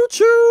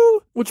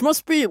 choo-choo, which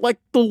must be like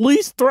the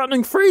least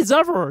threatening phrase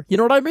ever. You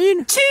know what I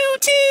mean?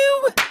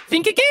 Choo-choo!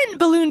 Think again,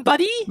 balloon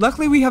buddy.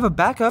 Luckily, we have a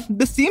backup.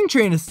 The steam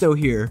train is still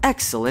here.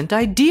 Excellent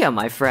idea,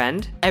 my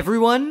friend.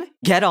 Everyone,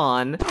 get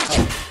on.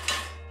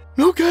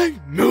 Okay.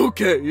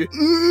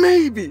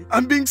 Maybe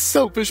I'm being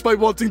selfish by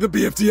wanting the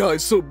BFDI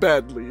so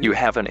badly. You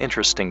have an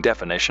interesting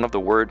definition of the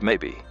word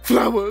maybe.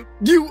 Flower,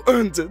 you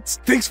earned it.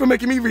 Thanks for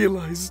making me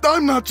realize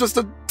I'm not just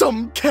a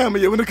dumb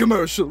cameo in a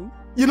commercial.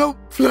 You know,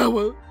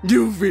 Flower,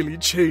 you've really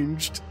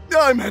changed.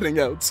 I'm heading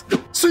out.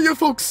 See you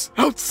folks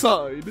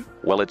outside.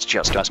 Well, it's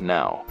just us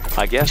now.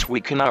 I guess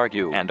we can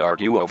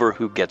argue over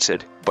who gets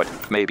it, but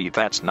maybe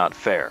that's not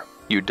fair.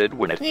 You did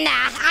win it.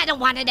 Nah, I don't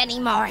want it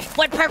anymore.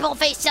 What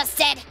Purpleface just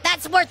said,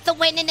 that's worth the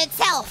win in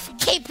itself.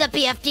 Keep the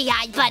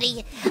BFDI,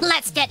 buddy.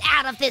 Let's get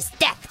out of this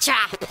death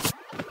trap.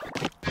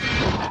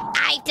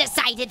 I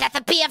decided that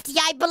the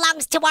BFDI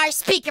belongs to our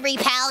speakery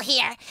pal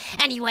here.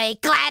 Anyway,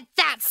 glad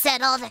that's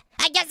settled.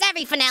 I guess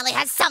every finale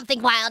has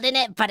something wild in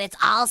it, but it's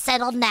all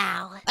settled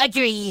now.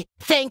 Agree.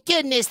 Thank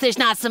goodness there's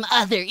not some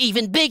other,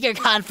 even bigger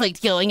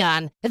conflict going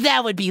on.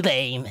 That would be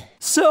lame.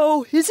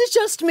 So, is it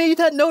just me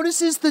that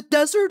notices the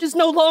desert is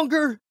no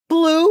longer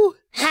Blue?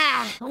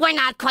 Ha, we're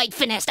not quite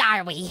finished,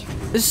 are we?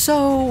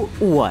 So,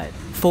 what?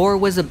 4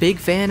 was a big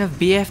fan of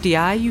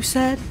BFDI, you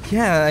said?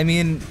 Yeah, I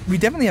mean, we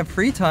definitely have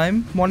free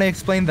time. Want to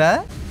explain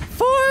that?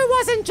 4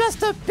 wasn't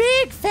just a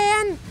big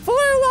fan. 4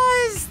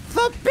 was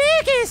the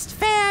biggest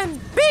fan.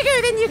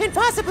 Bigger than you can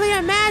possibly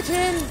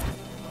imagine.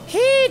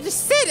 He'd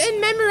sit and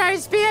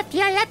memorize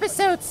BFDI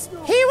episodes.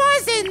 He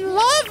was in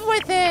love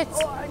with it.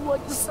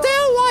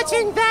 Still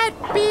watching that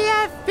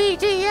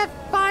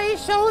BFBDFI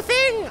show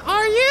thing,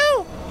 are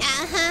you?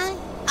 Uh-huh.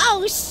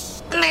 Oh,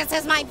 this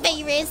is my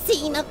favorite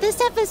scene of this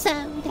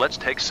episode. Let's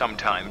take some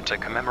time to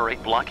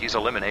commemorate Blocky's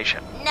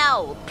elimination.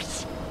 No,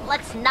 psst,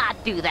 let's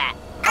not do that.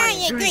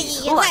 I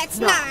agree, let's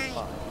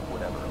not.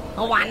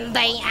 One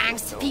day,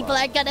 Axe, people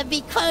are gonna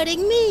be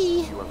quoting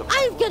me.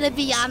 I'm gonna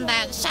be on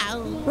that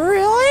show.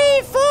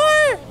 Really,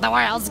 4? The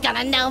world's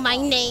gonna know my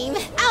name.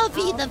 I'll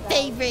be the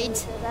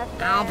favorite.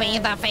 I'll be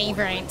the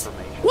favorite.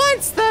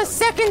 Once the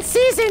second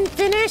season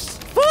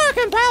finished, 4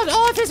 compiled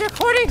all of his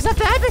recordings of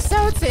the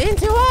episodes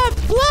into a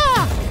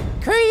block,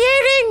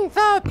 creating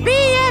the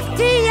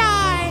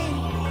BFDI.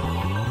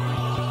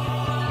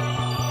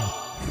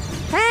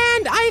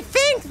 And I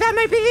think that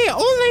might be the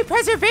only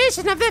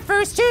preservation of the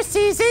first 2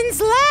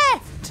 seasons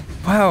left.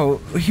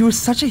 Wow, he was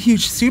such a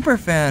huge super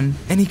fan,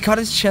 and he got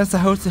his chance to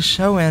host the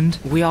show and...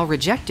 We all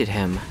rejected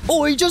him.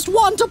 I just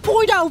want to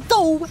point out,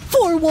 though,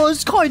 4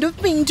 was kind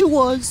of mean to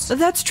us.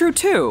 That's true,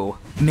 too.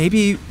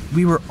 Maybe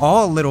we were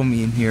all a little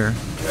mean here.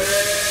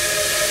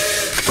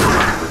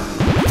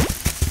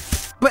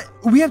 But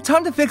we have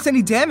time to fix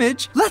any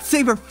damage. Let's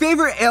save our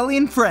favorite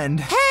alien friend.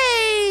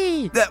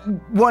 Hey! That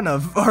one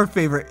of our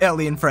favorite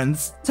alien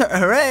friends.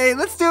 Hooray,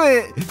 let's do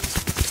it.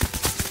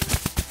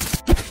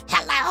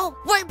 Hello,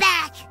 we're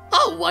back.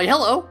 Oh, why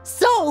hello.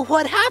 So,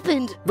 what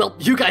happened? Well,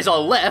 you guys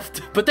all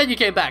left, but then you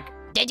came back.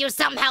 Did you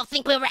somehow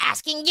think we were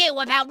asking you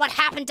about what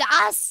happened to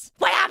us?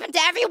 What happened to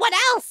everyone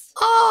else?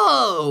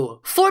 Oh!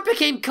 4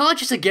 became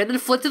conscious again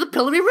and fled to the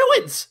Pillory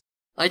Ruins.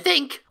 I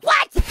think.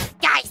 What?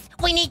 Guys,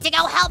 we need to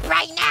go help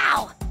right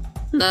now.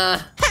 Nah.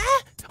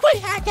 We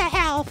had to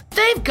help.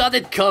 They've got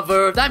it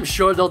covered. I'm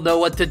sure they'll know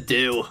what to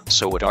do.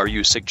 So what are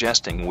you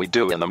suggesting we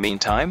do in the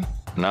meantime?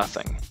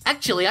 Nothing.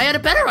 Actually, I had a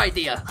better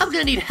idea. I'm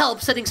gonna need help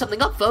setting something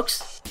up,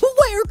 folks.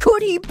 Where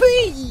could he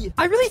be?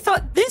 I really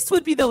thought this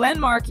would be the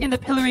landmark in the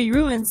Pillory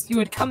Ruins you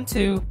would come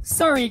to.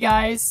 Sorry,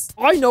 guys.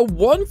 I know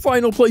one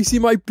final place he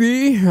might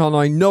be, and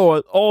I know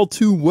it all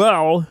too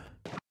well.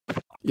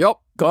 Yep,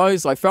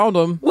 guys, I found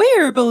him.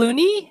 Where,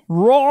 Balloony?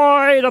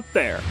 Right up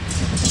there.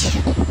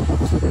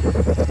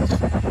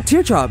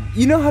 Teardrop,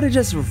 you know how to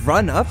just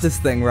run up this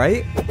thing,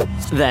 right?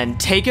 Then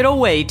take it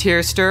away,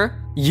 Tearster.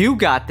 You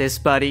got this,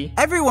 buddy.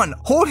 Everyone,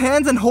 hold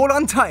hands and hold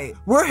on tight.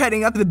 We're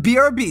heading up to the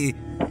BRB.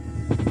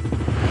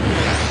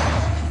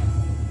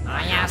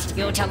 I asked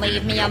you to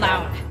leave me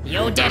alone.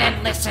 You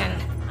didn't listen.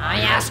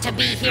 I asked to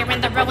be here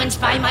in the ruins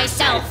by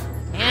myself,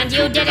 and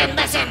you didn't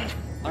listen.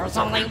 There's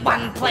only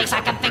one place I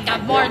can think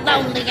of more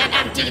lonely and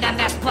empty than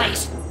this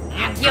place,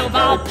 and you've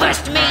all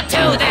pushed me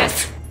to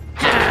this.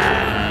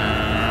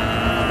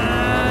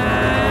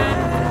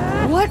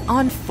 What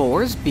on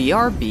 4's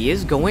BRB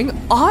is going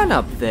on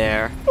up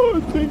there?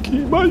 I think he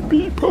might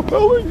be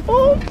propelling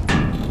up.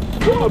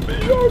 The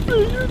BRB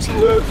is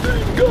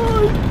landing,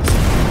 guys.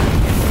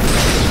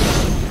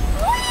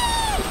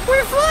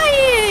 We're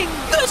flying!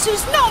 This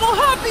is not a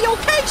happy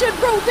occasion,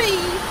 Ruby!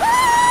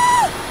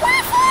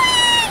 We're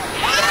flying!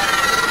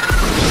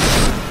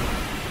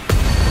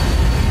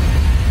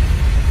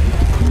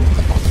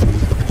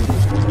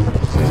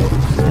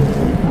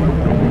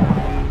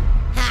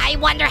 I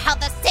wonder how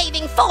the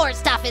Saving 4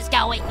 stuff is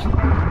going.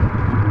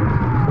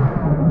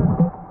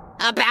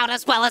 About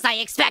as well as I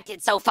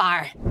expected so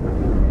far.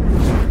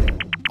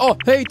 Oh,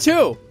 hey,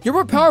 2. You're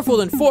more powerful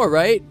than 4,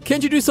 right?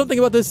 Can't you do something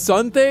about this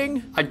sun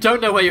thing? I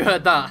don't know where you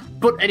heard that.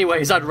 But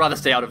anyways, I'd rather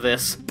stay out of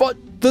this. But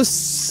the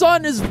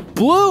sun is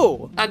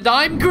blue! And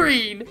I'm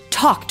green!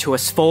 Talk to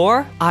us,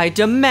 4. I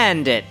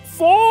demand it.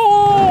 4!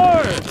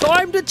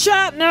 Time to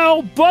chat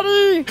now,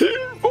 buddy!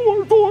 Here,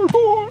 4.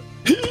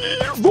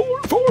 Here,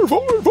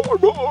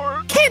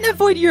 4. Can't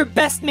avoid your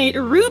best mate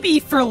Ruby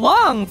for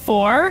long,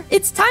 4.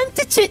 It's time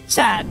to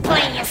chit-chat.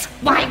 Please,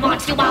 why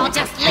won't you all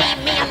just leave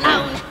me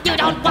alone? You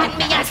don't want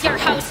me as your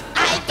host.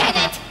 I get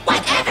it.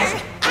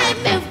 Whatever. I've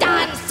moved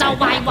on, so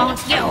why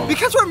won't you?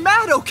 Because we're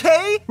mad,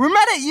 okay? We're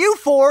mad at you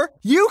 4.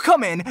 You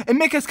come in and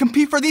make us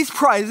compete for these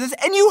prizes,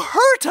 and you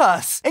hurt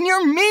us, and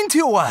you're mean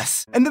to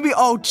us. And then we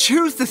all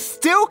choose to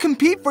still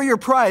compete for your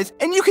prize,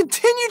 and you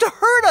continue to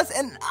hurt us,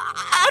 and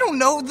I don't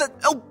know,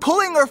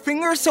 pulling our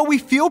fingers so we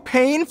feel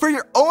pain for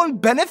your own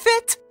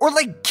benefit? Or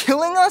like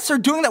killing us or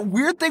doing that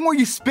weird thing where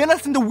you spin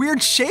us into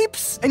weird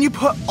shapes? And you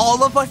put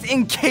all of us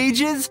in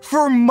cages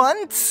for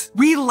months?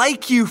 We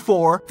like you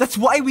 4. That's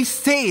why we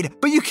stayed.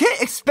 But you can't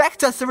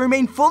expect us to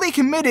remain fully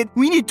committed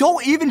when you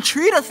don't even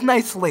treat us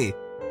nicely.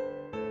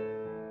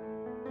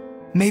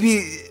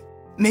 Maybe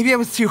I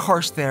was too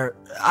harsh there.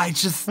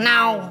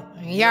 No,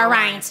 you're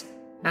right.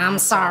 I'm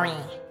sorry.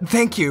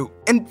 Thank you.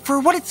 And for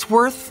what it's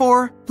worth,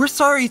 4, we're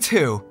sorry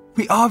too.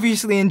 We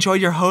obviously enjoyed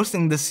your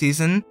hosting this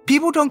season.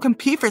 People don't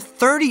compete for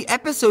 30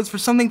 episodes for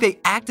something they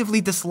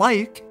actively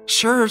dislike.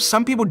 Sure,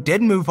 some people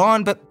did move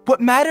on, but what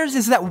matters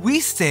is that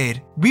we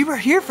stayed. We were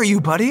here for you,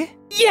 buddy.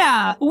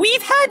 Yeah,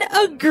 we've had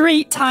a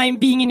great time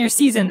being in your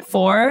season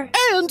 4.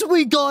 And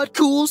we got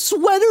cool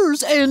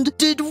sweaters and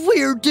did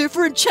weird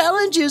different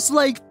challenges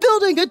like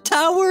building a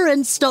tower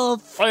and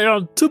stuff.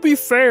 And to be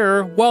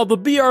fair, while the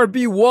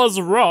BRB was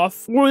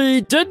rough,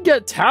 we did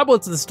get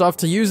tablets and stuff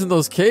to use in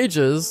those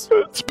cages.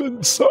 It's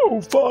been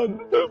so fun.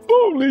 If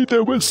only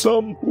there was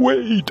some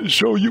way to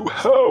show you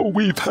how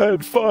we've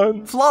had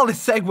fun.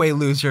 Flawless segue,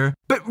 loser.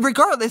 But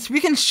regardless,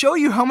 we can show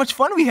you how much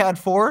fun we had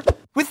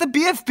with the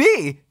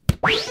BFB.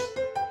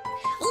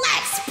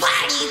 Let's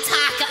party,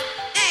 Taco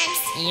X.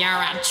 You're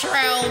a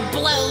true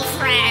blue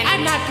friend.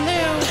 I'm not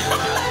blue.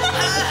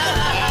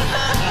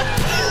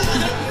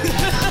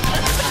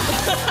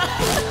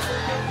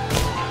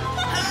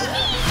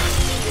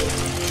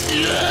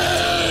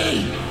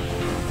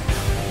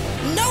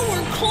 No,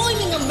 we're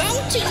climbing a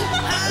mountain.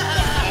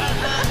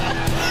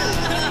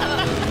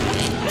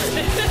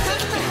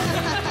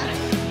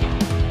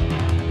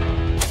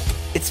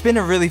 It's been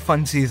a really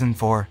fun season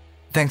 4.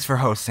 Thanks for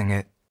hosting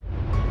it.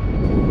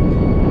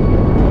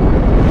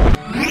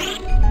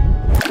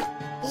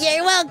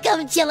 You're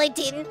welcome,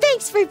 Gelatin.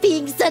 Thanks for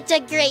being such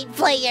a great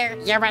player.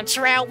 You're a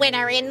true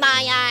winner in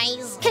my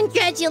eyes.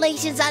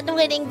 Congratulations on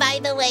winning, by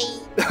the way.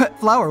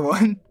 Flower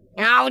won.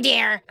 Oh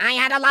dear, I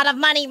had a lot of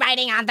money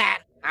riding on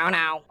that. Oh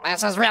no,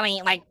 this is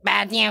really,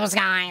 bad news,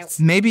 guys.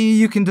 Maybe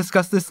you can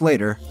discuss this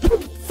later.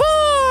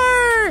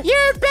 4!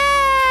 You're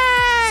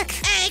back!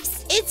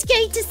 X, it's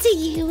great to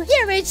see you.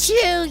 You're a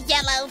true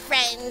yellow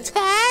friend.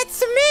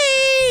 That's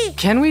me!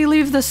 Can we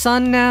leave the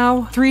sun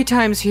now? 3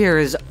 times here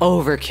is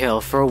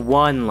overkill for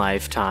 1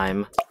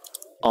 lifetime.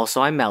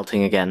 Also, I'm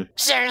melting again.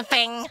 Sure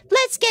thing.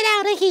 Let's get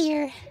out of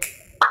here.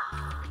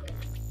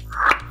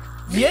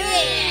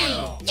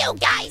 Yeah! You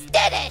guys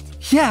did it!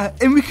 Yeah,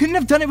 and we couldn't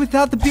have done it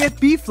without the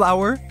BFB,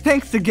 Flower.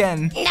 Thanks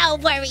again. No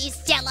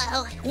worries,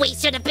 Jello. We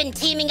should have been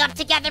teaming up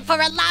together for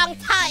a long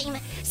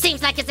time.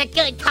 Seems like it's a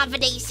good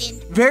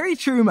combination. Very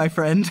true, my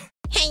friend.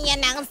 Hey,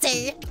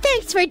 announcer.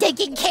 Thanks for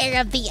taking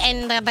care of the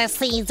end of the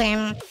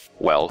season.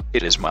 Well,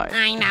 it is mine.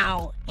 I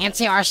know,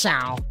 it's your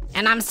show,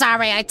 and I'm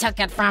sorry I took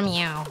it from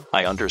you.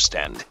 I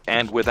understand,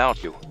 and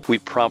without you, we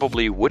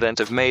probably wouldn't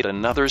have made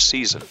another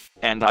season,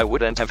 and I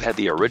wouldn't have had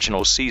the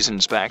original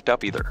seasons backed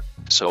up either.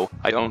 So,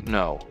 I don't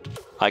know.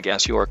 I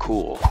guess you're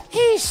cool.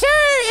 He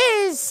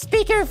sure is,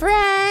 speaker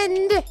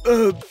friend.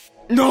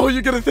 No,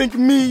 you gotta thank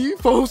me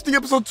for hosting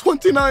episode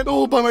 29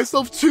 all by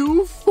myself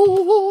too,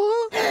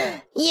 4.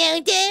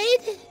 You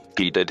did?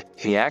 He did.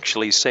 He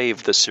actually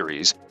saved the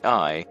series.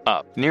 I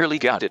nearly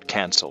got it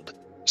cancelled.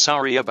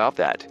 Sorry about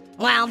that.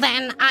 Well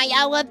then, I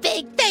owe a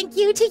big thank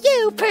you to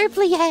you,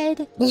 Purply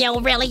Head. You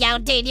really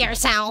outdid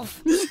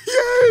yourself.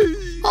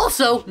 Yay!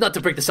 Also, not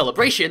to break the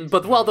celebration,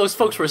 but while those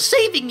folks were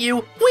saving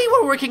you, we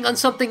were working on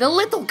something a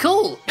little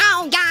cool.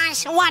 Oh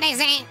gosh, what is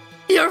it?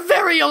 Your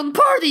very own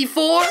party,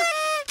 4!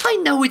 I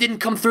know we didn't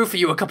come through for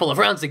you a couple of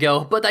rounds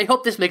ago, but I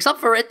hope this makes up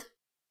for it.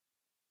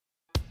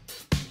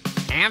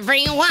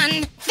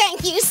 Everyone,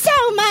 thank you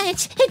so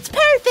much. It's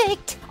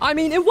perfect. I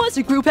mean, it was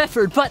a group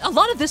effort, but a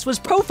lot of this was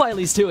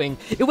Profily's doing.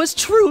 It was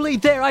truly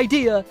their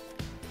idea.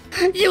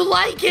 You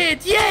like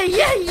it! Yay,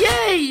 yay,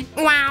 yay!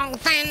 Wow,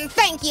 then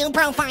thank you,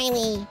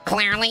 Profily.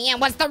 Clearly, it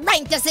was the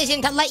right decision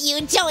to let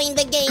you join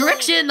the game.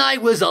 Correction, I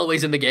was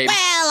always in the game.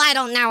 Well, I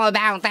don't know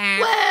about that.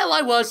 Well,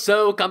 I was,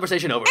 so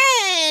conversation over.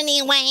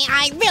 Anyway,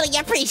 I really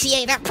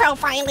appreciate it,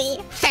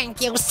 Profily.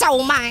 Thank you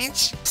so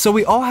much. So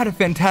we all had a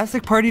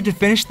fantastic party to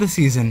finish the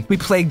season. We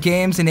played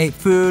games and ate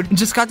food and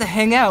just got to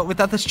hang out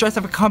without the stress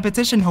of a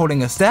competition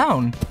holding us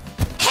down.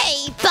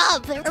 Hey,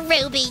 Bub,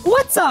 Ruby.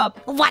 What's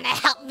up? Wanna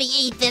help me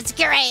eat this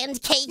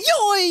grand cake?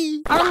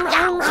 Yoy!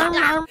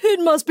 It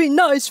must be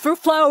nice for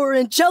Flower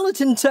and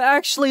Gelatin to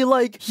actually,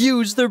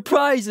 use their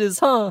prizes,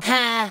 huh?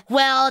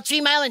 Well,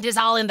 Dream Island is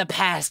all in the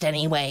past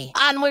anyway.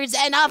 Onwards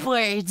and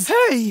upwards.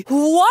 Hey,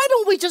 why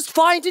don't we just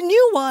find a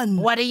new one?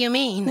 What do you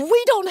mean?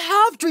 We don't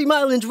have Dream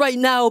Island right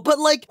now, but,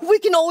 we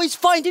can always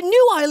find a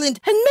new island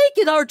and make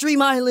it our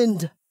Dream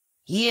Island.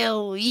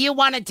 You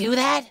want to do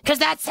that? Because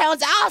that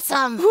sounds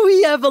awesome!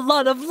 We have a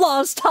lot of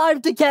lost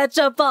time to catch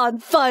up on,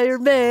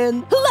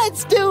 Fireman.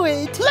 Let's do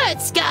it!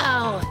 Let's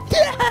go!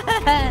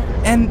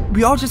 And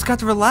we all just got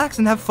to relax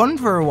and have fun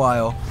for a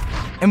while.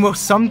 And while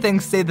some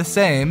things stay the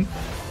same,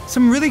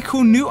 some really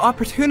cool new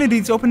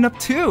opportunities opened up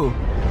too.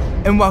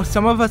 And while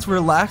some of us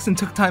relaxed and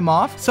took time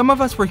off, some of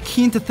us were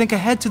keen to think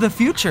ahead to the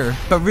future.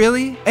 But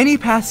really, any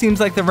path seems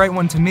like the right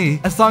one to me,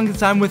 as long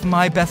as I'm with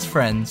my best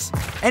friends.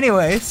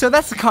 Anyway, so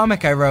that's the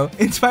comic I wrote,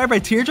 inspired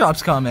by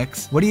Teardrop's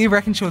comics. What do you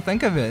reckon she'll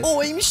think of it?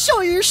 Oh, I'm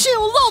sure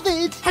she'll love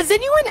it! Has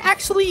anyone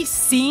actually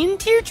seen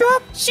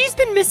Teardrop? She's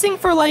been missing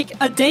for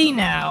a day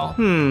now.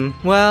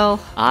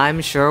 Well,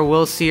 I'm sure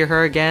we'll see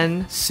her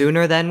again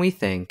sooner than we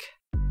think.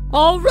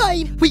 All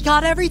right, we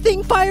got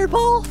everything,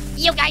 Fireball?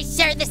 You guys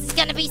sure this is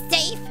gonna be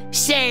safe?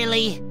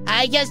 Surely.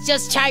 I guess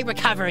just try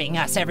recovering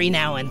us every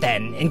now and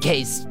then, in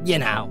case, you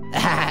know.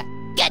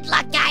 Good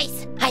luck,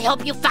 guys. I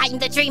hope you find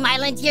the dream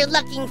island you're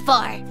looking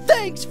for.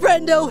 Thanks,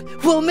 friendo.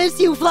 We'll miss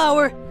you,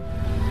 Flower.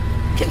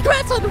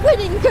 Congrats on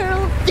winning,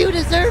 girl. You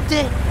deserved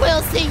it.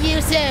 We'll see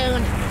you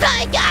soon.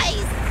 Bye,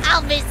 guys.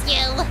 I'll miss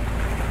you.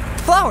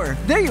 Flower,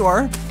 there you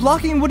are.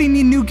 Blocky and Woody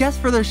need new guests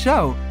for their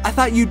show. I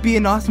thought you'd be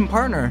an awesome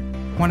partner.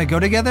 Want to go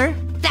together?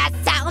 That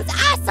sounds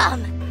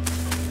awesome.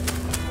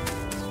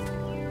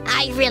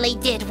 I really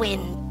did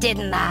win,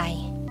 didn't I?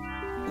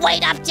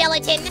 Wait up,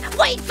 Gelatin.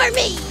 Wait for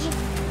me.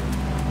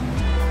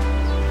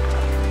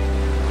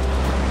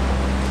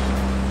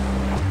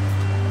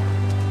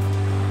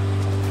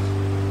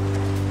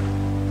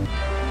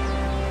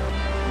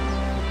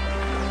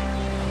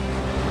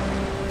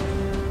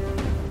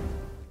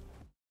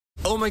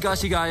 Oh my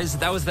gosh, you guys,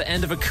 that was the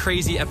end of a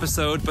crazy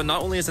episode, but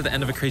not only is it the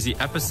end of a crazy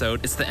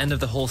episode, it's the end of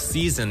the whole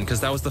season,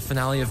 because that was the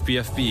finale of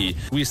BFB.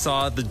 We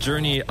saw the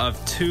journey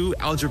of two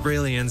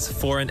Algebralians,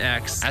 4 and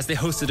X, as they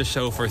hosted a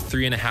show for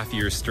 3.5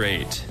 years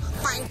straight.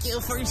 Thank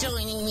you for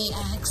joining me,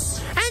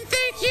 X. And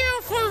thank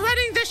you for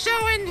running the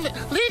show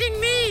and leading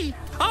me.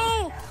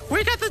 Oh,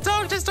 we got the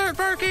dog to start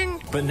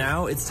barking. But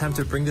now it's time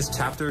to bring this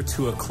chapter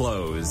to a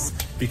close,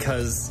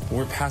 because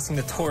we're passing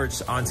the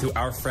torch onto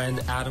our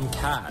friend Adam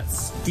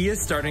Katz. He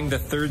is starting the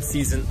 3rd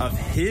season of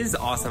his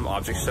awesome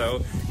object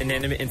show,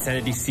 Inanimate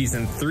Insanity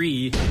Season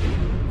 3.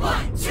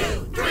 1,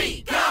 2,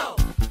 3, go!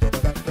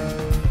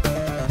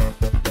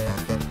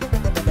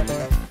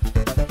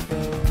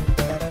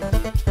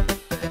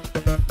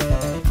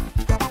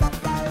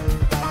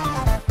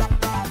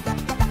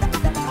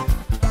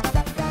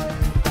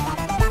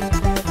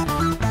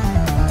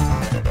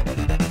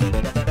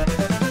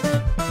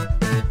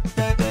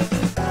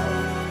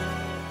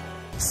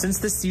 Since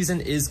this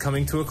season is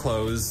coming to a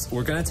close,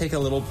 we're gonna take a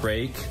little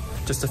break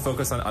just to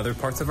focus on other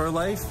parts of our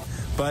life.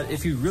 But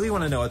if you really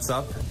want to know what's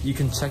up, you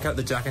can check out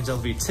the Jack and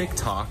Jelly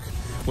TikTok,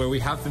 where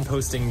we have been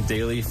posting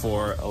daily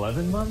for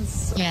 11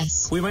 months?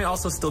 Yes. We might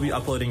also still be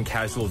uploading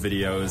casual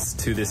videos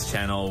to this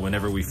channel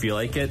whenever we feel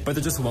like it, but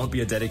there just won't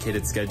be a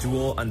dedicated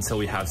schedule until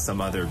we have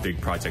some other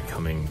big project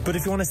coming. But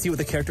if you want to see what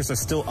the characters are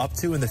still up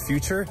to in the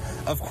future,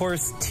 of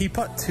course,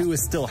 Teapot 2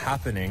 is still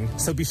happening,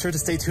 so be sure to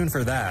stay tuned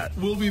for that.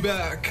 We'll be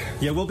back.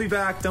 Yeah, we'll be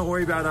back. Don't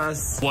worry about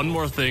us. One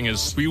more thing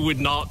is we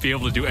would not be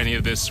able to do any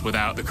of this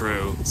without the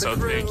crew.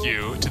 Thank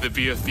you to the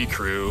BFB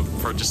crew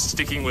for just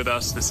sticking with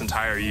us this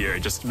entire year,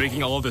 just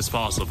making all of this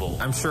possible.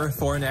 I'm sure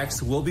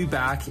 4NX will be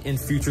back in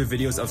future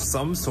videos of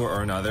some sort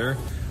or another.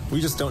 We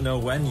just don't know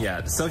when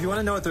yet. So if you want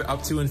to know what they're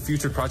up to in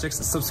future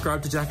projects,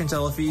 subscribe to Jack and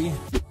Jelly.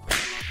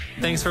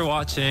 Thanks for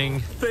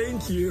watching.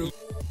 Thank you.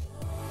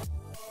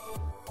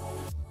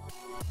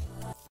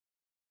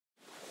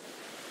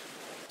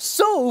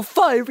 So,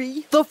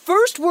 Fiery, the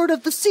first word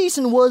of the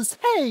season was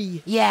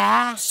hey.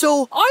 Yeah?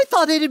 So, I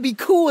thought it'd be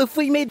cool if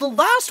we made the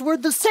last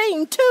word the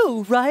same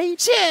too, right?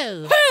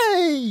 Too.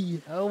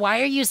 Hey!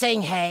 Why are you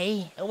saying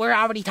hey? We're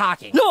already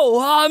talking. No,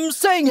 I'm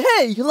saying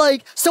hey,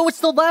 like, so it's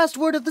the last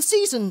word of the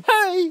season.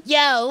 Hey!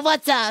 Yo,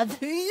 what's up?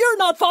 You're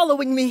not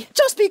following me.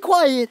 Just be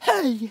quiet.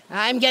 Hey!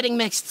 I'm getting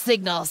mixed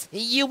signals.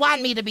 You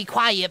want me to be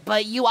quiet,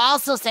 but you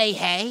also say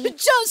hey?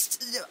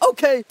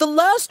 Okay, the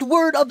last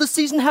word of the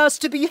season has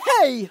to be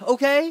hey,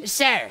 okay?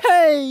 Sure.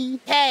 Hey!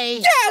 Hey!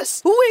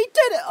 Yes! We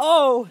did it!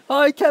 Oh,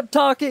 I kept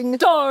talking.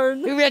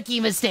 Darn. Rookie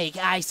mistake,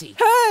 I see.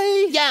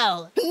 Hey!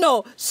 Yo!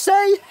 No,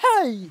 say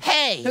hey!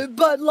 Hey!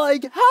 But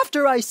like,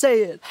 after I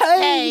say it. Hey!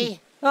 Hey!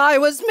 I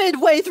was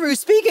midway through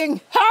speaking.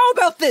 How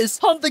about this?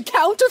 On the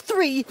count of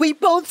 3, we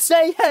both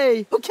say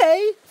hey,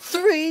 okay?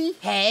 3.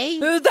 Hey?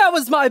 That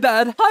was my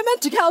bad. I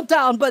meant to count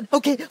down, but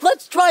okay,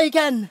 let's try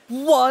again.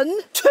 1,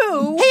 2.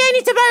 Hey, I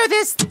need to borrow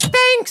this.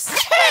 Thanks.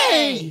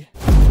 Hey!